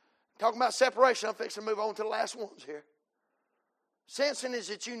 Talking about separation, I'm fixing to move on to the last ones here. Sensing is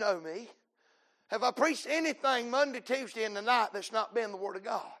that you know me. Have I preached anything Monday, Tuesday, and the night that's not been the Word of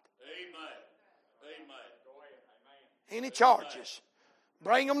God? Amen. Amen. Any charges?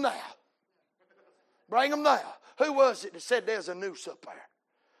 Bring them now. Bring them now. Who was it that said there's a noose up there?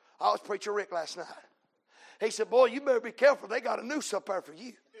 I was Preacher Rick last night. He said, boy, you better be careful. They got a noose up there for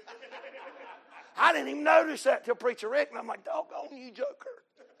you. I didn't even notice that till Preacher Rick. And I'm like, doggone you, joker.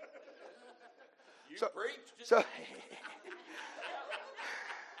 You preached it. So,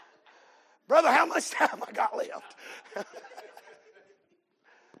 brother, how much time I got left?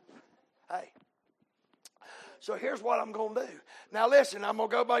 Hey. So here's what I'm going to do. Now listen, I'm going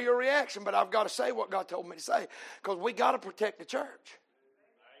to go by your reaction, but I've got to say what God told me to say. Because we got to protect the church.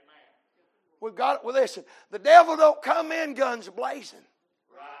 Amen. We've got, well listen, the devil don't come in guns blazing.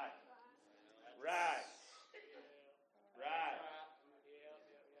 Right. Right. Right.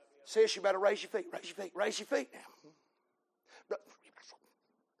 Sis, you better raise your feet, raise your feet, raise your feet now.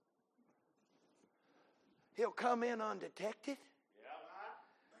 He'll come in undetected.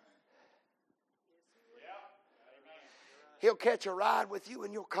 He'll catch a ride with you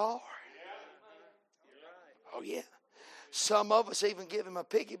in your car. Oh, yeah. Some of us even give him a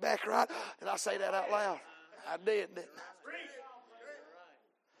piggyback ride. Did I say that out loud? I did, didn't I?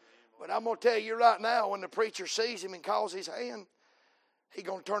 But I'm going to tell you right now, when the preacher sees him and calls his hand, he's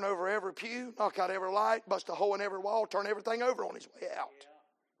going to turn over every pew, knock out every light, bust a hole in every wall, turn everything over on his way out.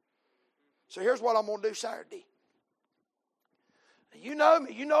 So here's what I'm going to do Saturday. You know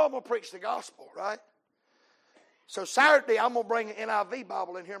me. You know I'm going to preach the gospel, right? So Saturday, I'm going to bring an NIV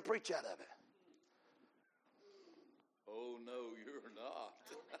Bible in here and preach out of it. Oh, no, you're not.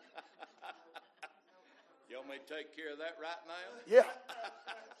 You want me to take care of that right now? Yeah.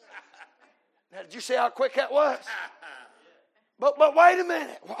 Now, did you see how quick that was? But wait a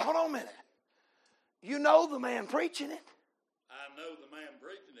minute. Hold on a minute. You know the man preaching it. I know the man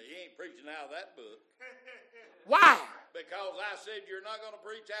preaching it. He ain't preaching out of that book. Why? Because I said you're not going to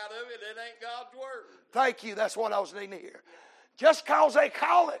preach out of it. It ain't God's word. Thank you. That's what I was needing to hear. Just because they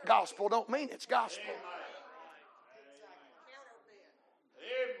call it gospel don't mean it's gospel. Amen.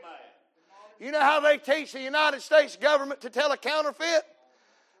 You know how they teach the United States government to tell a counterfeit?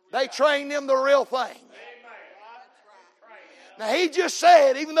 They train them the real thing. Now he just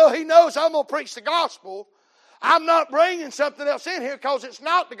said, even though he knows I'm going to preach the gospel, I'm not bringing something else in here because it's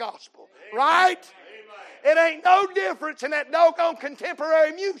not the gospel. Right? It ain't no difference in that doggone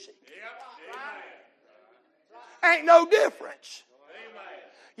contemporary music. Ain't no difference.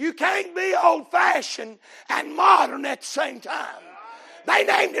 You can't be old-fashioned and modern at the same time. They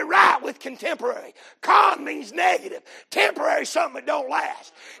named it right with contemporary. Con means negative. Temporary, something that don't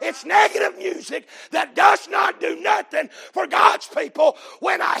last. It's negative music that does not do nothing for God's people.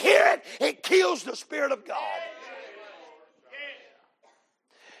 When I hear it, it kills the Spirit of God.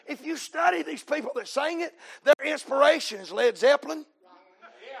 If you study these people that sang it, their inspiration is Led Zeppelin,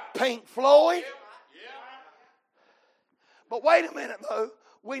 Pink Floyd. But wait a minute, though.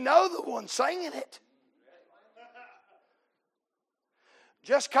 We know the one singing it.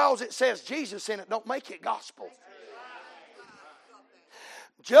 Just because it says Jesus in it don't make it gospel.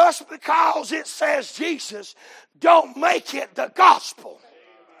 Just because it says Jesus don't make it the gospel.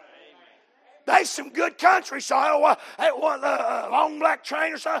 There's some good country song. Long Black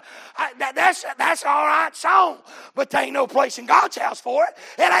Train or something. That's all right song. But there ain't no place in God's house for it.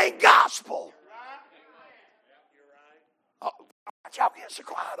 It ain't gospel. Oh, y'all get so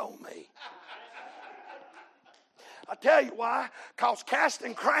quiet on me. I tell you why. Because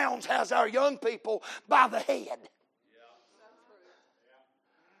Casting Crowns has our young people by the head.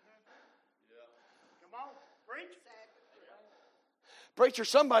 Come on, preach. Preacher,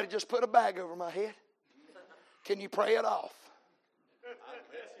 somebody just put a bag over my head. Can you pray it off?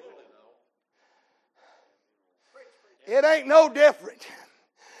 It ain't no different.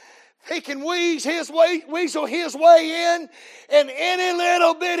 He can weasel his way in any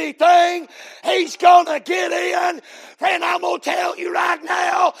little bitty thing. He's going to get in. Friend, I'm going to tell you right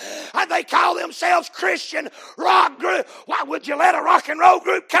now, they call themselves Christian rock group. Why would you let a rock and roll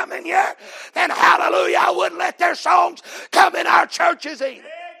group come in here? Then hallelujah, I wouldn't let their songs come in our churches either.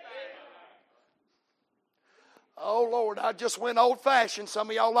 Oh, Lord, I just went old-fashioned.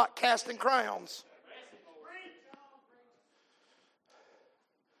 Some of y'all like Casting Crowns.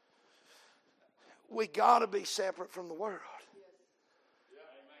 We got to be separate from the world.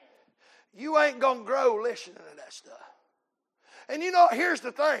 You ain't going to grow listening to that stuff. And you know, here's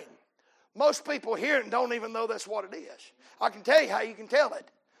the thing. Most people hear it and don't even know that's what it is. I can tell you how you can tell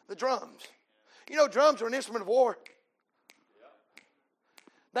it. The drums. You know, drums are an instrument of war.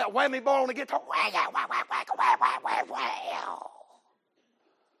 That whammy bar on the guitar.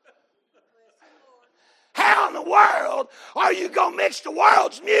 How in the world are you going to mix the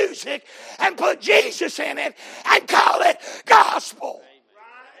world's music and put Jesus in it and call it gospel?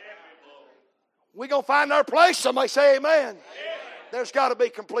 We're going to find our place. Somebody say amen. There's got to be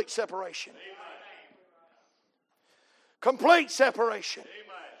complete separation. Complete separation.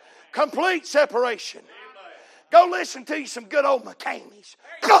 Complete separation. Go listen to you some good old McCameys.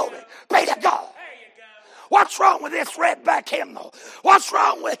 Glory be to God. What's wrong with this redback hymnal? What's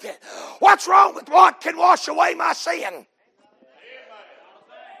wrong with it? What's wrong with what can wash away my sin?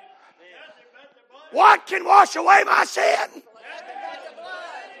 What can wash away my sin?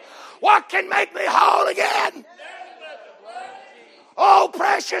 What can make me whole again? Oh,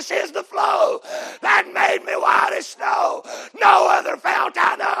 precious is the flow that made me white as snow. No other fount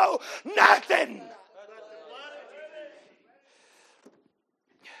I know, nothing.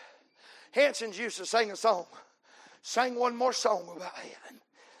 Hanson's used to sing a song. Sang one more song about heaven.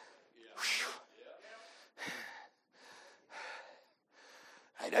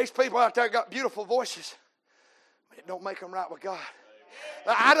 Hey, there's people out there got beautiful voices, but it don't make them right with God.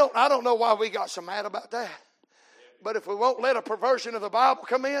 I don't know why we got so mad about that. But if we won't let a perversion of the Bible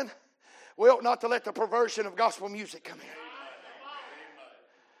come in, we ought not to let the perversion of gospel music come in.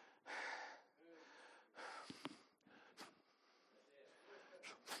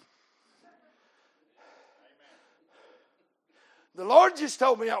 The Lord just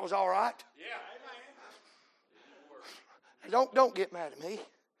told me I was all right. Don't get mad at me.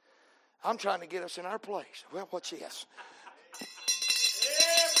 I'm trying to get us in our place. Well, what's this?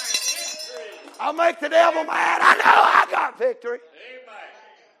 I'll make the devil mad. I know I got victory.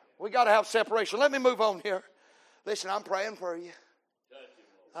 We got to have separation. Let me move on here. Listen, I'm praying for you.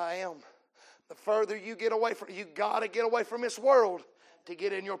 I am. The further you get away from, you got to get away from this world to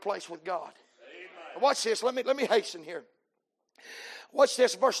get in your place with God. Watch this. Let me hasten here. Watch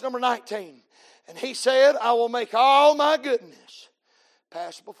this, verse number 19. And he said, I will make all my goodness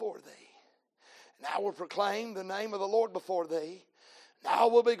pass before thee. And I will proclaim the name of the Lord before thee. And I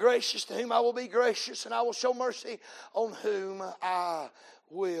will be gracious to whom I will be gracious. And I will show mercy on whom I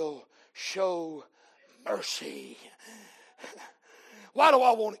will show mercy. Why do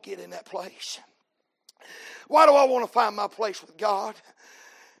I want to get in that place? Why do I want to find my place with God?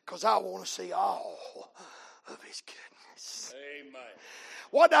 Because I want to see all of His goodness. Amen.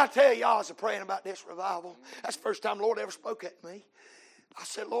 What did I tell y'all as I was praying about this revival? That's the first time the Lord ever spoke at me. I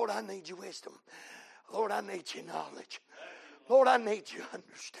said, Lord, I need your wisdom. Lord, I need your knowledge. Lord, I need your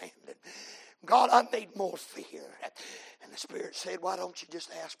understanding. God, I need more fear. And the Spirit said, why don't you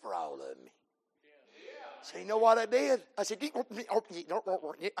just ask for all of me? So you know what I did? I said,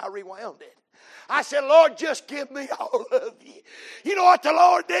 I rewound it. I said, Lord, just give me all of you. You know what the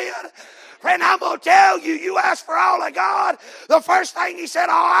Lord did? Friend, I'm going to tell you, you asked for all of God. The first thing He said,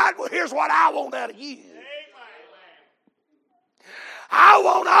 all right, well, here's what I want out of you. I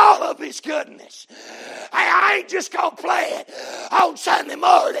want all of His goodness. I ain't just going to play it on Sunday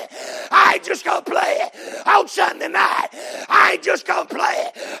morning. I ain't just going to play it on Sunday night. I ain't just going to play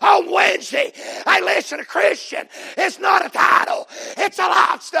it on Wednesday. Hey, listen, a Christian, it's not a title. It's a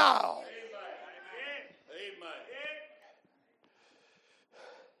lifestyle.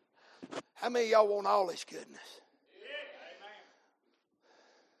 How many of y'all want all this goodness?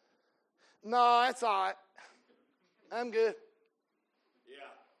 No, that's all right. I'm good.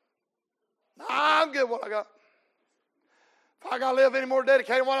 No, I'm good what I got. If I got to live any more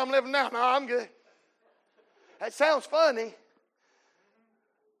dedicated than what I'm living now, no, I'm good. That sounds funny,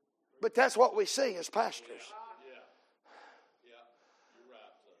 but that's what we see as pastors.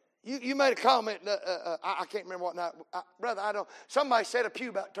 You made a comment, I can't remember what night. Brother, I don't. Somebody said a pew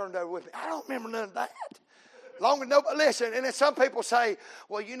about turned over with me. I don't remember none of that. Long as nobody listen. And then some people say,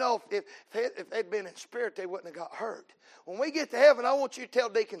 well, you know, if they'd been in spirit, they wouldn't have got hurt. When we get to heaven, I want you to tell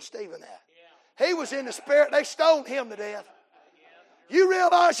Deacon Stephen that. He was in the spirit. They stoned him to death. You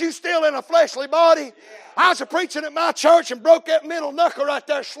realize you still in a fleshly body? I was preaching at my church and broke that middle knuckle right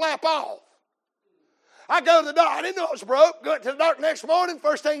there, slap off. I go to the doctor. I didn't know it was broke. Go to the doctor next morning.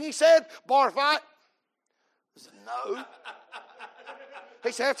 First thing he said, bar fight. I said, no.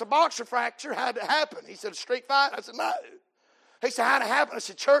 He said, it's a boxer fracture. How'd it happen? He said, a street fight? I said, no. He said, how'd it happen? I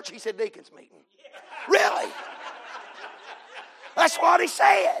said, church. He said, deacon's meeting. Really? That's what he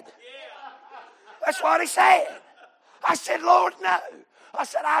said. That's what he said. I said, Lord, no. I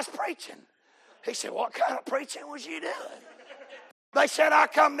said, I was preaching. He said, what kind of preaching was you doing? They said, I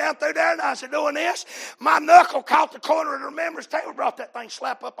come down through there and I was doing this. My knuckle caught the corner of the remembrance table, brought that thing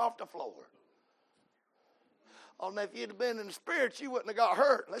slap up off the floor. Oh, now if you'd have been in the spirit, you wouldn't have got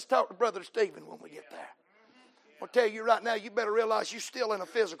hurt. Let's talk to Brother Stephen when we get there. I'll tell you right now, you better realize you're still in a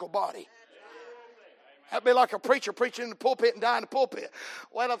physical body. That'd be like a preacher preaching in the pulpit and dying in the pulpit.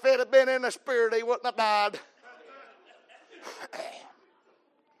 Well, if it had been in the spirit, he wouldn't have died.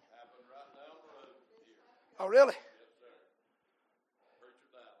 Oh, really?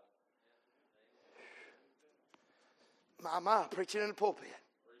 My, preaching in the pulpit.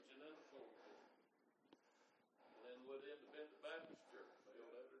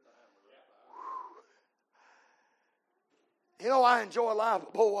 You know, I enjoy life,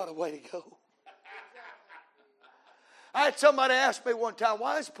 but boy, what a way to go. I had somebody ask me one time,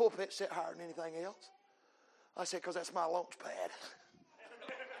 why does the pulpit sit higher than anything else? I said, because that's my launch pad.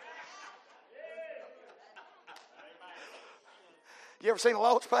 You ever seen a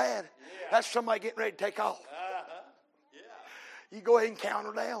launch pad? That's somebody getting ready to take off. You go ahead and count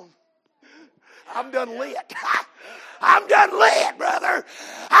her down. I'm done lit. I'm done lit, brother.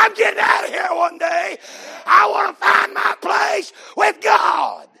 I'm getting out of here one day. I want to find my place with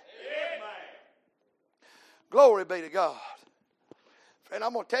God. Amen. Glory be to God. Friend,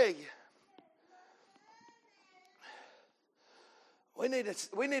 I'm going to tell you. We need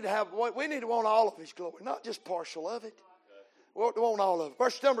to want all of His glory, not just partial of it. We want all of it.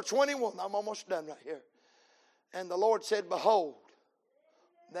 Verse number 21. I'm almost done right here. And the Lord said, behold,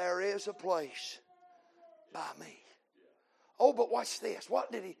 there is a place by me. Oh, but watch this.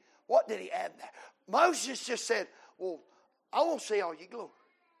 What did he add there? Moses just said, well, I want to see all your glory.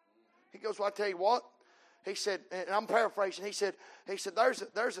 He goes, well, I tell you what. He said, and I'm paraphrasing. He said, there's a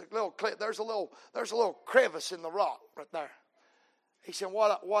little clip, there's a little crevice in the rock right there. He said,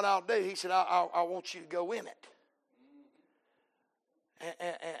 what I'll do, he said, I want you to go in it.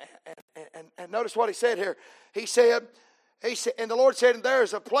 And notice what he said here. He said, and the Lord said, and there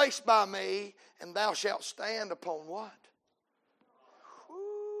is a place by me, and thou shalt stand upon what?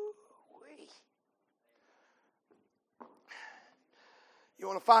 Woo-wee. You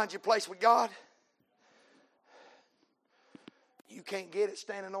want to find your place with God? You can't get it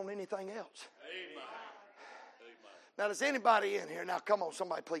standing on anything else. Amen. Now, does anybody in here, now come on,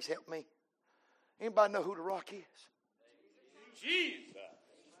 somebody please help me. Anybody know who the rock is? Jesus.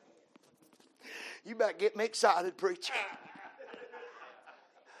 You better get me excited, preacher.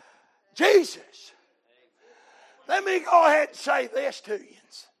 Jesus. Let me go ahead and say this to you.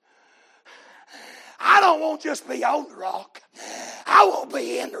 I don't want to just be on the rock. I won't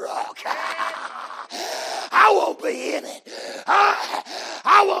be in the rock. I won't be in it.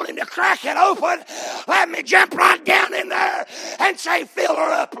 I want Him to crack it open. Let me jump right down in there and say, fill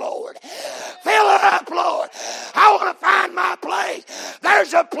her up, Lord. Fill her up, Lord. I want to find my place.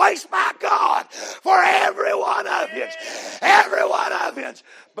 There's a place, my God, for every one of you. Every one of you.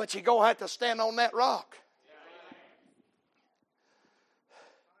 But you're going to have to stand on that rock.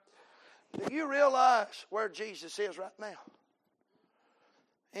 Do you realize where Jesus is right now?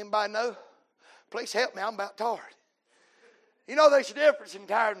 Anybody know? Please help me. I'm about tired. You know there's a difference in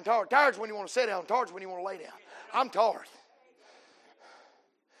tired and tired. Tired's when you want to sit down. Tired's when you want to lay down. I'm tired.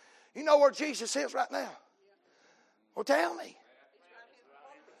 You know where Jesus is right now? Well, tell me.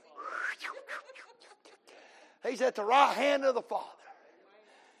 He's at the right hand of the Father.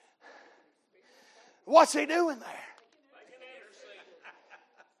 What's He doing there?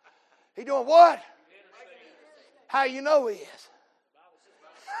 He doing what? How you know he is?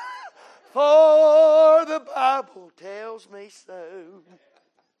 For the Bible tells me so.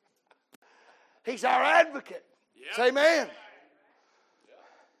 He's our advocate. Yep. Say amen.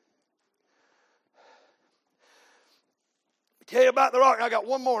 Tell you about the rock. I got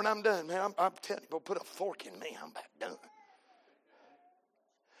one more and I'm done, man. I'm telling you, put a fork in me. I'm about done.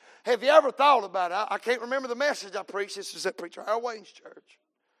 Have you ever thought about it? I can't remember the message I preached. This is at Preacher Harold Wayne's church.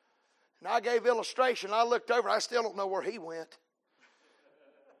 And I gave illustration. I looked over. I still don't know where he went.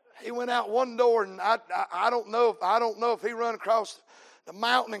 He went out one door, and I don't know if he run across the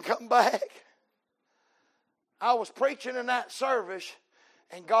mountain and come back. I was preaching in that service,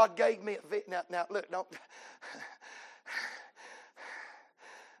 and God gave me a vision. Now look, don't.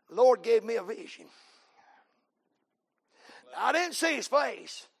 Lord gave me a vision. I didn't see his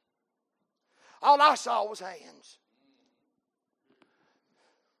face. All I saw was hands.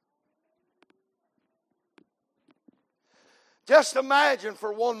 Just imagine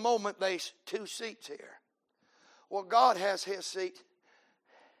for one moment there's two seats here. Well, God has his seat.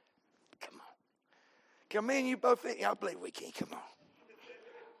 Come on. Can me and you both think? I believe we can. Come on.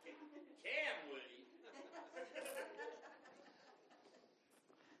 Can we?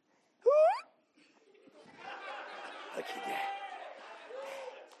 Look at that.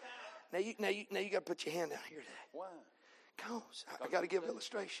 Now you got to put your hand down here. Why? Because I got to give an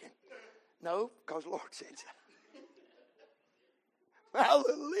illustration. No, because the Lord said so. A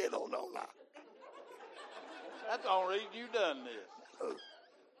little, don't I? That's the only reason you done this.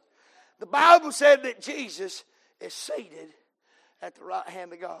 The Bible said that Jesus is seated at the right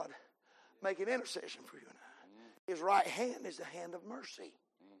hand of God, making intercession for you and I. His right hand is the hand of mercy.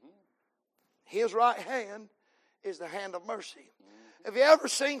 His right hand is the hand of mercy. Have you ever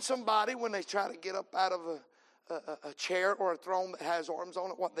seen somebody when they try to get up out of a chair or a throne that has arms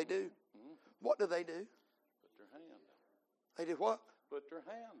on it, what they do? What do? They do? Put their hand up. They do what? Put their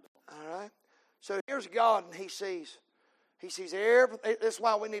hand up. All right. So here's God, and He sees everything. That's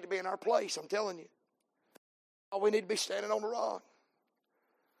why we need to be in our place, I'm telling you. We need to be standing on the rock.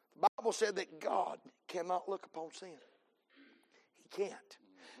 The Bible said that God cannot look upon sin. He can't.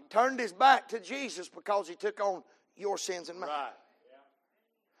 Turned His back to Jesus because He took on your sins and mine. Right.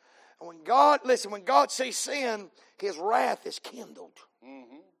 And when God sees sin, His wrath is kindled.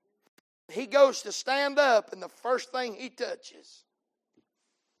 Mm-hmm. He goes to stand up, and the first thing He touches,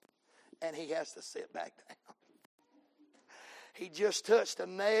 and He has to sit back down. He just touched the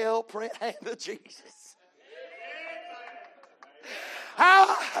nail print hand of Jesus.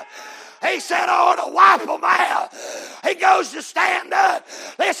 He said, I want to wipe them out. He goes to stand up.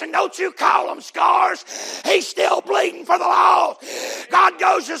 Listen, don't you call them scars. He's still bleeding for the lost. God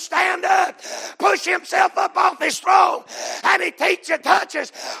goes to stand up, push Himself up off His throne, and He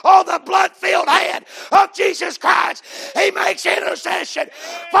touches on the blood-filled hand of Jesus Christ. He makes intercession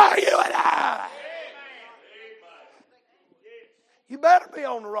for you and I. You better be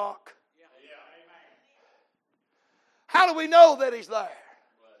on the rock. How do we know that He's there?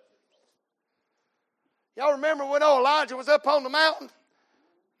 Y'all remember when old Elijah was up on the mountain?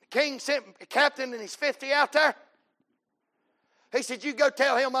 The king sent a captain and his 50 out there. He said, you go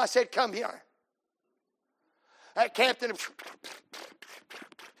tell him I said, come here. That captain,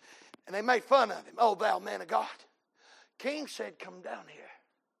 and they made fun of him. Oh, thou man of God. King said, come down here.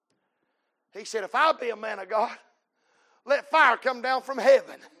 He said, if I be a man of God, let fire come down from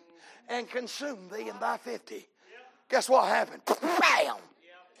heaven and consume thee and thy 50. Guess what happened? Bam!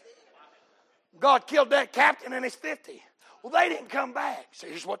 God killed that captain and his 50. Well, they didn't come back. So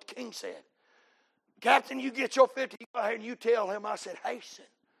here's what the king said. Captain, you get your 50. You go ahead and you tell him I said, hasten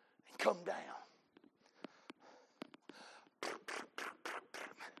and come down.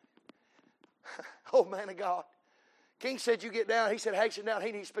 Oh, man of God. King said, you get down. He said, hasten down.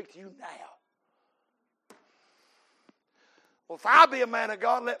 He needs to speak to you now. Well, if I be a man of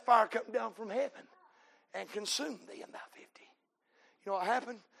God, let fire come down from heaven and consume thee and thy 50. You know what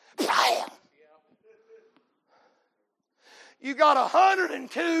happened? Bam! You got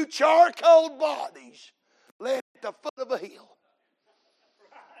 102 charcoal bodies laying at the foot of a hill.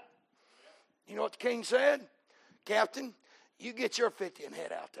 You know what the king said? Captain, you get your 50 and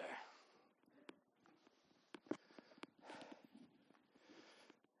head out there.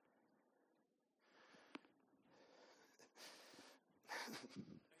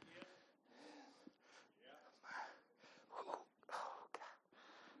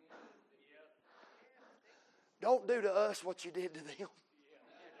 Don't do to us what you did to them.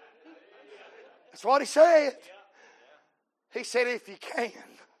 That's what he said. He said, if you can.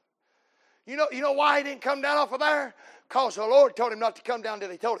 You know why he didn't come down off of there? Because the Lord told him not to come down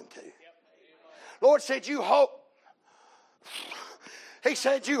till He told him to. Lord said, you hold. He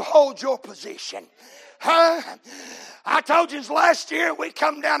said, you hold your position. Huh? I told you last year we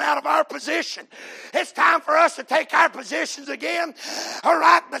come down out of our position. It's time for us to take our positions again.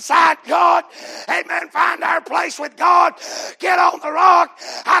 Right beside God. Amen. Find our place with God. Get on the rock.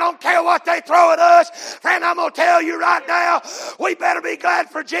 I don't care what they throw at us. Friend, I'm going to tell you right now, we better be glad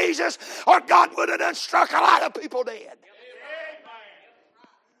for Jesus or God would have done struck a lot of people dead.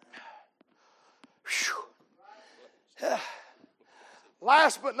 Whew.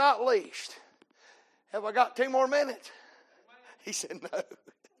 Last but not least, have I got 2 more minutes? He said no.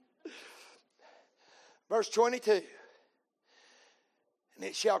 Verse 22. And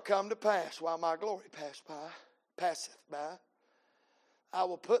it shall come to pass while my glory passeth by, I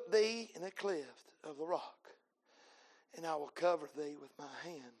will put thee in a cleft of the rock, and I will cover thee with my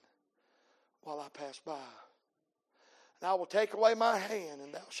hand while I pass by. And I will take away my hand,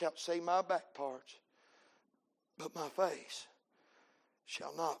 and thou shalt see my back parts, but my face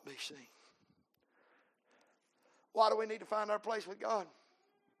shall not be seen. Why do we need to find our place with God?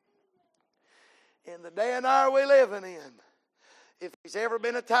 In the day and hour we're living in, if there's ever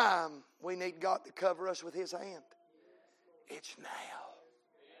been a time we need God to cover us with His hand, it's now.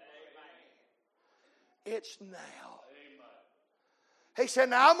 It's now. He said,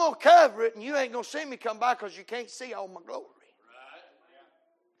 now I'm going to cover it and you ain't going to see me come by because you can't see all my glory.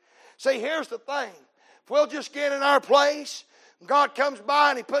 See, here's the thing. If we'll just get in our place, God comes by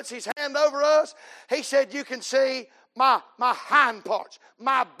and He puts His hand over us. He said, you can see my hind parts,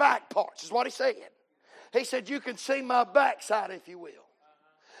 my back parts, is what He said. He said, you can see my backside, if you will.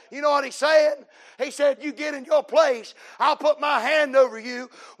 You know what He said? He said, you get in your place, I'll put my hand over you.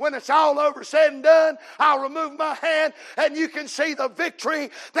 When it's all over, said and done, I'll remove my hand and you can see the victory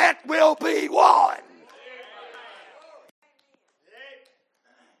that will be won.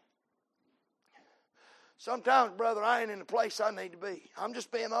 Sometimes, brother, I ain't in the place I need to be. I'm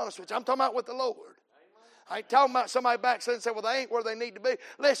just being honest with you. I'm talking about with the Lord. I ain't talking about somebody backslid and say, well, they ain't where they need to be.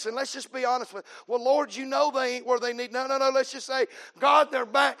 Listen, let's just be honest with you. Well, Lord, you know they ain't where they need. No. Let's just say, God, they're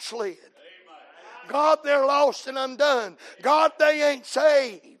backslid. God, they're lost and undone. God, they ain't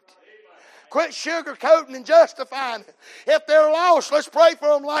saved. Quit sugarcoating and justifying it. If they're lost, let's pray for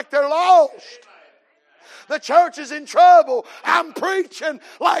them like they're lost. The church is in trouble. I'm preaching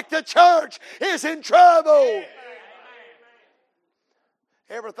like the church is in trouble.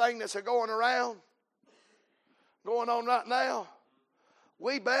 Everything that's going around, going on right now,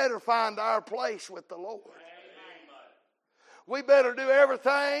 we better find our place with the Lord. We better do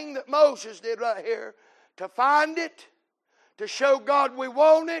everything that Moses did right here to find it, to show God we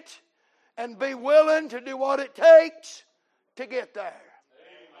want it, and be willing to do what it takes to get there.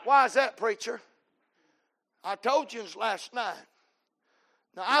 Why is that, preacher? I told you this last night.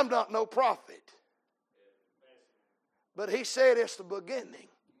 Now, I'm not no prophet. But he said it's the beginning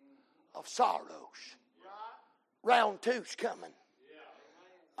of sorrows. Round 2's coming.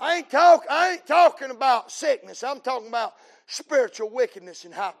 I ain't talking about sickness. I'm talking about spiritual wickedness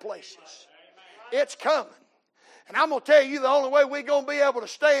in high places. It's coming. And I'm going to tell you the only way we're going to be able to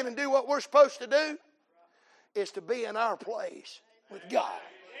stand and do what we're supposed to do is to be in our place with God.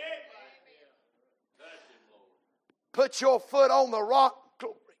 Put your foot on the rock.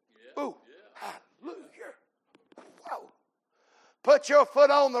 Glory. Ooh, hallelujah. Whoa. Put your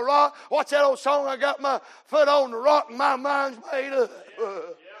foot on the rock. What's that old song? I got my foot on the rock and my mind's made up.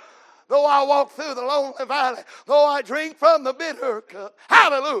 Though I walk through the lonely valley, though I drink from the bitter cup.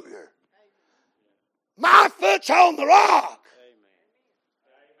 Hallelujah. My foot's on the rock.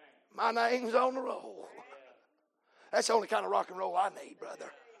 My name's on the roll. That's the only kind of rock and roll I need,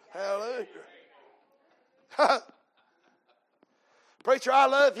 brother. Hallelujah. Preacher, I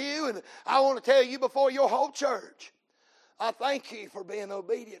love you, and I want to tell you before your whole church, I thank you for being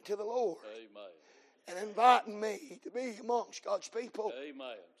obedient to the Lord. Amen. And inviting me to be amongst God's people.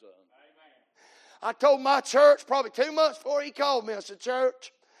 Amen, son. I told my church probably 2 months before he called me, I said,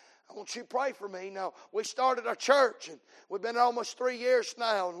 church, I want you to pray for me. Now, we started our church, and we've been there almost 3 years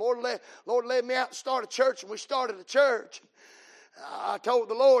now, and Lord led me out to start a church, and we started a church. I told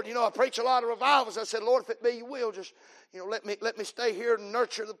the Lord, I preach a lot of revivals. I said, Lord, if it be your will, just, let me stay here and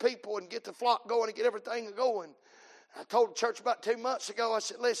nurture the people and get the flock going and get everything going. I told the church about 2 months ago, I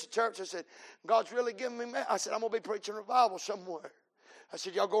said, listen, church, I said, God's really giving me, I said, I'm going to be preaching revival somewhere. I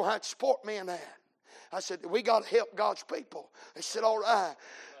said, y'all going to have to support me in that. I said, we got to help God's people. They said, all right.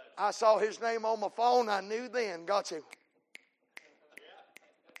 I saw his name on my phone. I knew then. God said,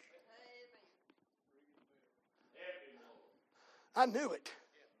 I knew it.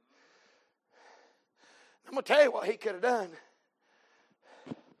 I'm going to tell you what he could have done.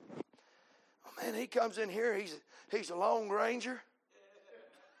 Oh, man. Man, he comes in here, he's a Lone Ranger.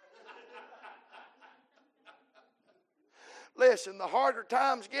 Listen, the harder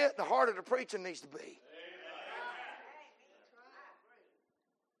times get, the harder the preaching needs to be.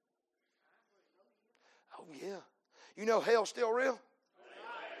 Oh, yeah. You know hell's still real?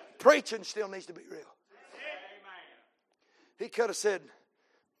 Preaching still needs to be real. He could have said,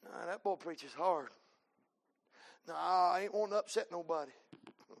 nah, that boy preaches hard. Nah, I ain't wanting to upset nobody.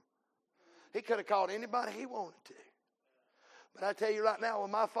 He could have called anybody he wanted to. But I tell you right now,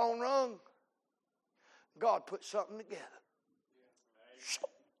 when my phone rung, God put something together.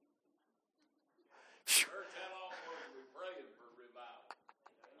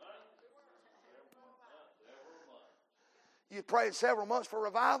 You prayed several months for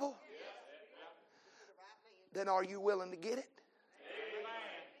revival? Then are you willing to get it?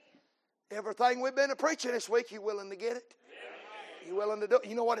 Everything we've been preaching this week, you willing to get it? You willing to do it?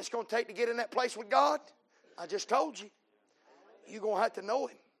 You know what it's going to take to get in that place with God? I just told you. You're going to have to know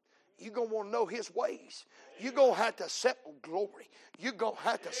Him. You're going to want to know His ways. You're going to have to accept glory. You're going to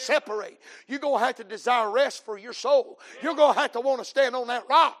have to separate. You're going to have to desire rest for your soul. You're going to have to want to stand on that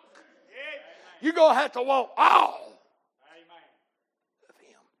rock. You're going to have to want all of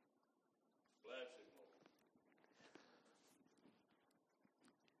Him.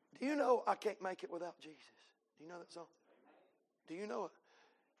 Do you know I can't make it without Jesus? Do you know that song? Do you know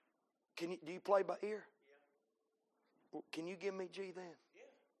it? Do you play by ear? Well, can you give me G then?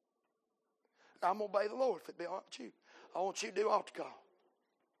 I'm going to obey the Lord if it be all right with you. I want you to do altar call.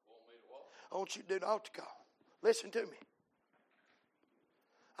 I want you to do the altar call. Listen to me.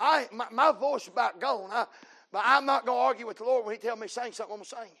 My voice is about gone. But I'm not going to argue with the Lord when He tells me to sing something. I'm going to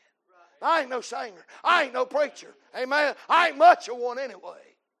sing it. I ain't no singer. I ain't no preacher. Amen. I ain't much of one anyway.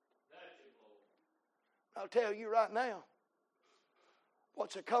 I'll tell you right now,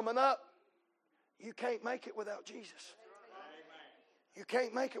 what's coming up, you can't make it without Jesus. You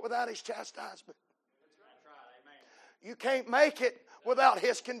can't make it without His chastisement. You can't make it without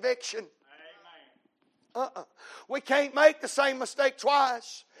His conviction. We can't make the same mistake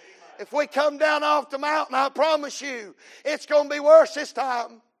twice. If we come down off the mountain, I promise you, it's going to be worse this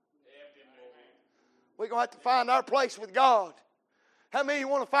time. We're going to have to find our place with God. How many of you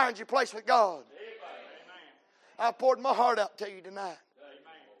want to find your place with God? I poured my heart out to you tonight.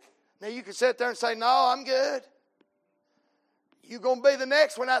 Now you can sit there and say, no, I'm good. You're going to be the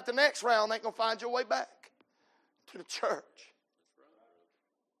next one out the next round. They ain't going to find your way back to the church.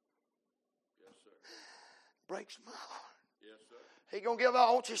 Breaks my heart. He's going to give out.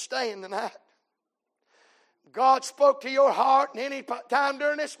 I want you to stand tonight. God spoke to your heart, and any time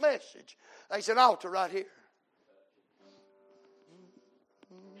during this message, there's an altar right here.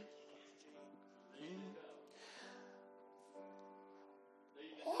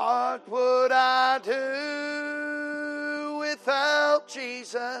 What would I do without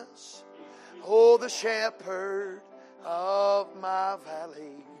Jesus? Oh, the shepherd of my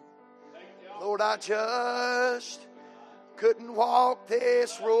valley. Lord, I just couldn't walk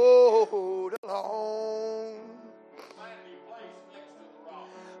this road alone.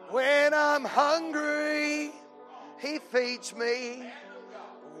 When I'm hungry, He feeds me.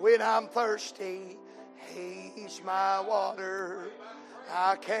 When I'm thirsty, He's my water.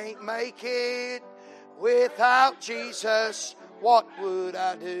 I can't make it without Jesus. What would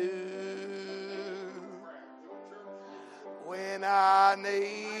I do? When I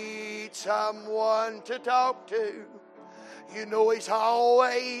need someone to talk to, you know He's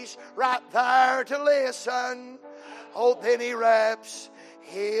always right there to listen. Oh, then He wraps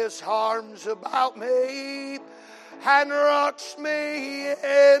His arms about me and rocks me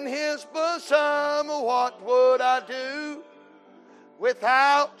in His bosom. What would I do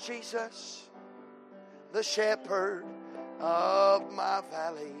without Jesus, the shepherd of my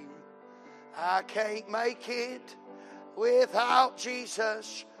valley? I can't make it without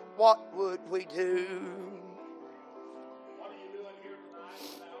Jesus. What would we do? What are you doing here tonight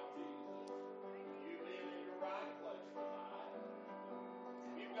without Jesus? You've been in your right place tonight.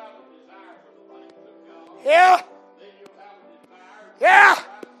 You've got a desire for the things of God. Yeah. Then you'll have a desire for Yeah. the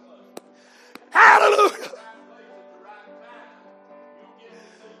right place. Hallelujah.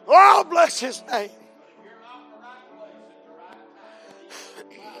 Oh, bless His name.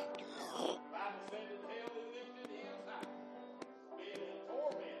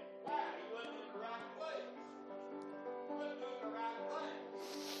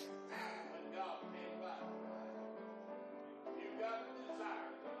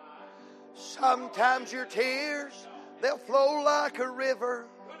 Sometimes your tears, they'll flow like a river,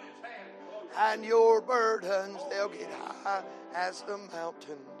 and your burdens, they'll get high as the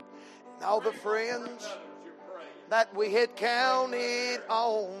mountain. All the friends that we had counted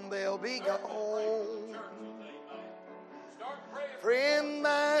on, they'll be gone. Friend,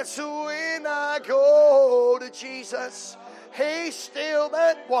 that's when I go to Jesus. He's still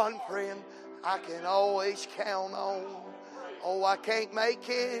that one friend I can always count on. Oh, I can't make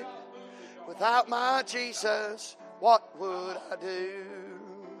it without my Jesus. What would I do?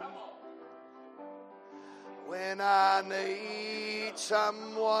 When I need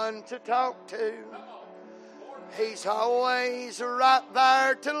someone to talk to, He's always right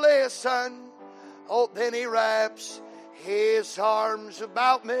there to listen. Oh, then He wraps His arms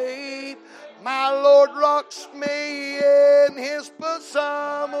about me. My Lord rocks me in His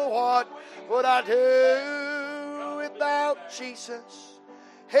bosom. What would I do without Jesus?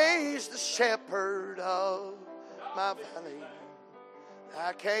 He's the shepherd of my valley.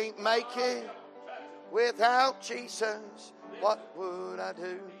 I can't make it without Jesus. What would I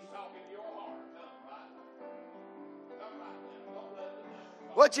do?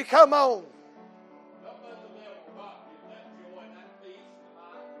 Would you come on?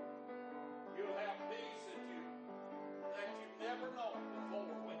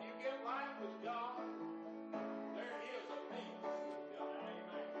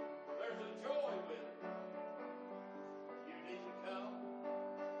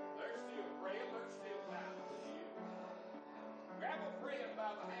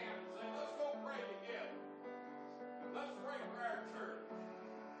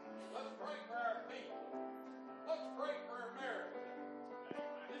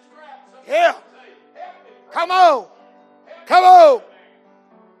 Yeah. Come on. Come on.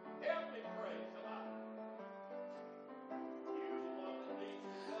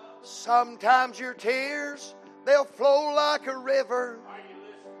 Sometimes your tears, they'll flow like a river.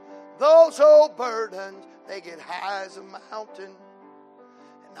 Those old burdens, they get high as a mountain.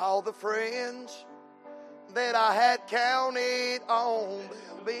 And all the friends that I had counted on,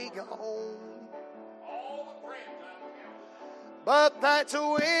 they'll be gone. But that's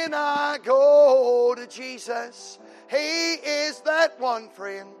when I go to Jesus. He is that one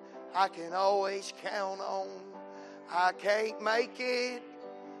friend I can always count on. I can't make it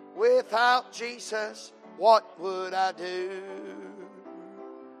without Jesus. What would I do?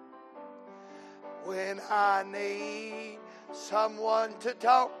 When I need someone to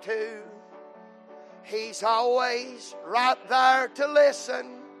talk to, He's always right there to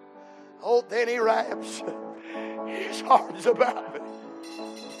listen. Oh, then He wraps His arms about me.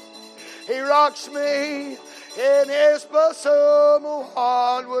 He rocks me in His bosom.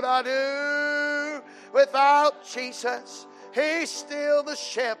 What would I do without Jesus? He's still the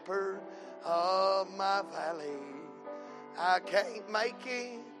shepherd of my valley. I can't make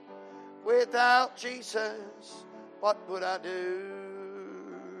it without Jesus. What would I do?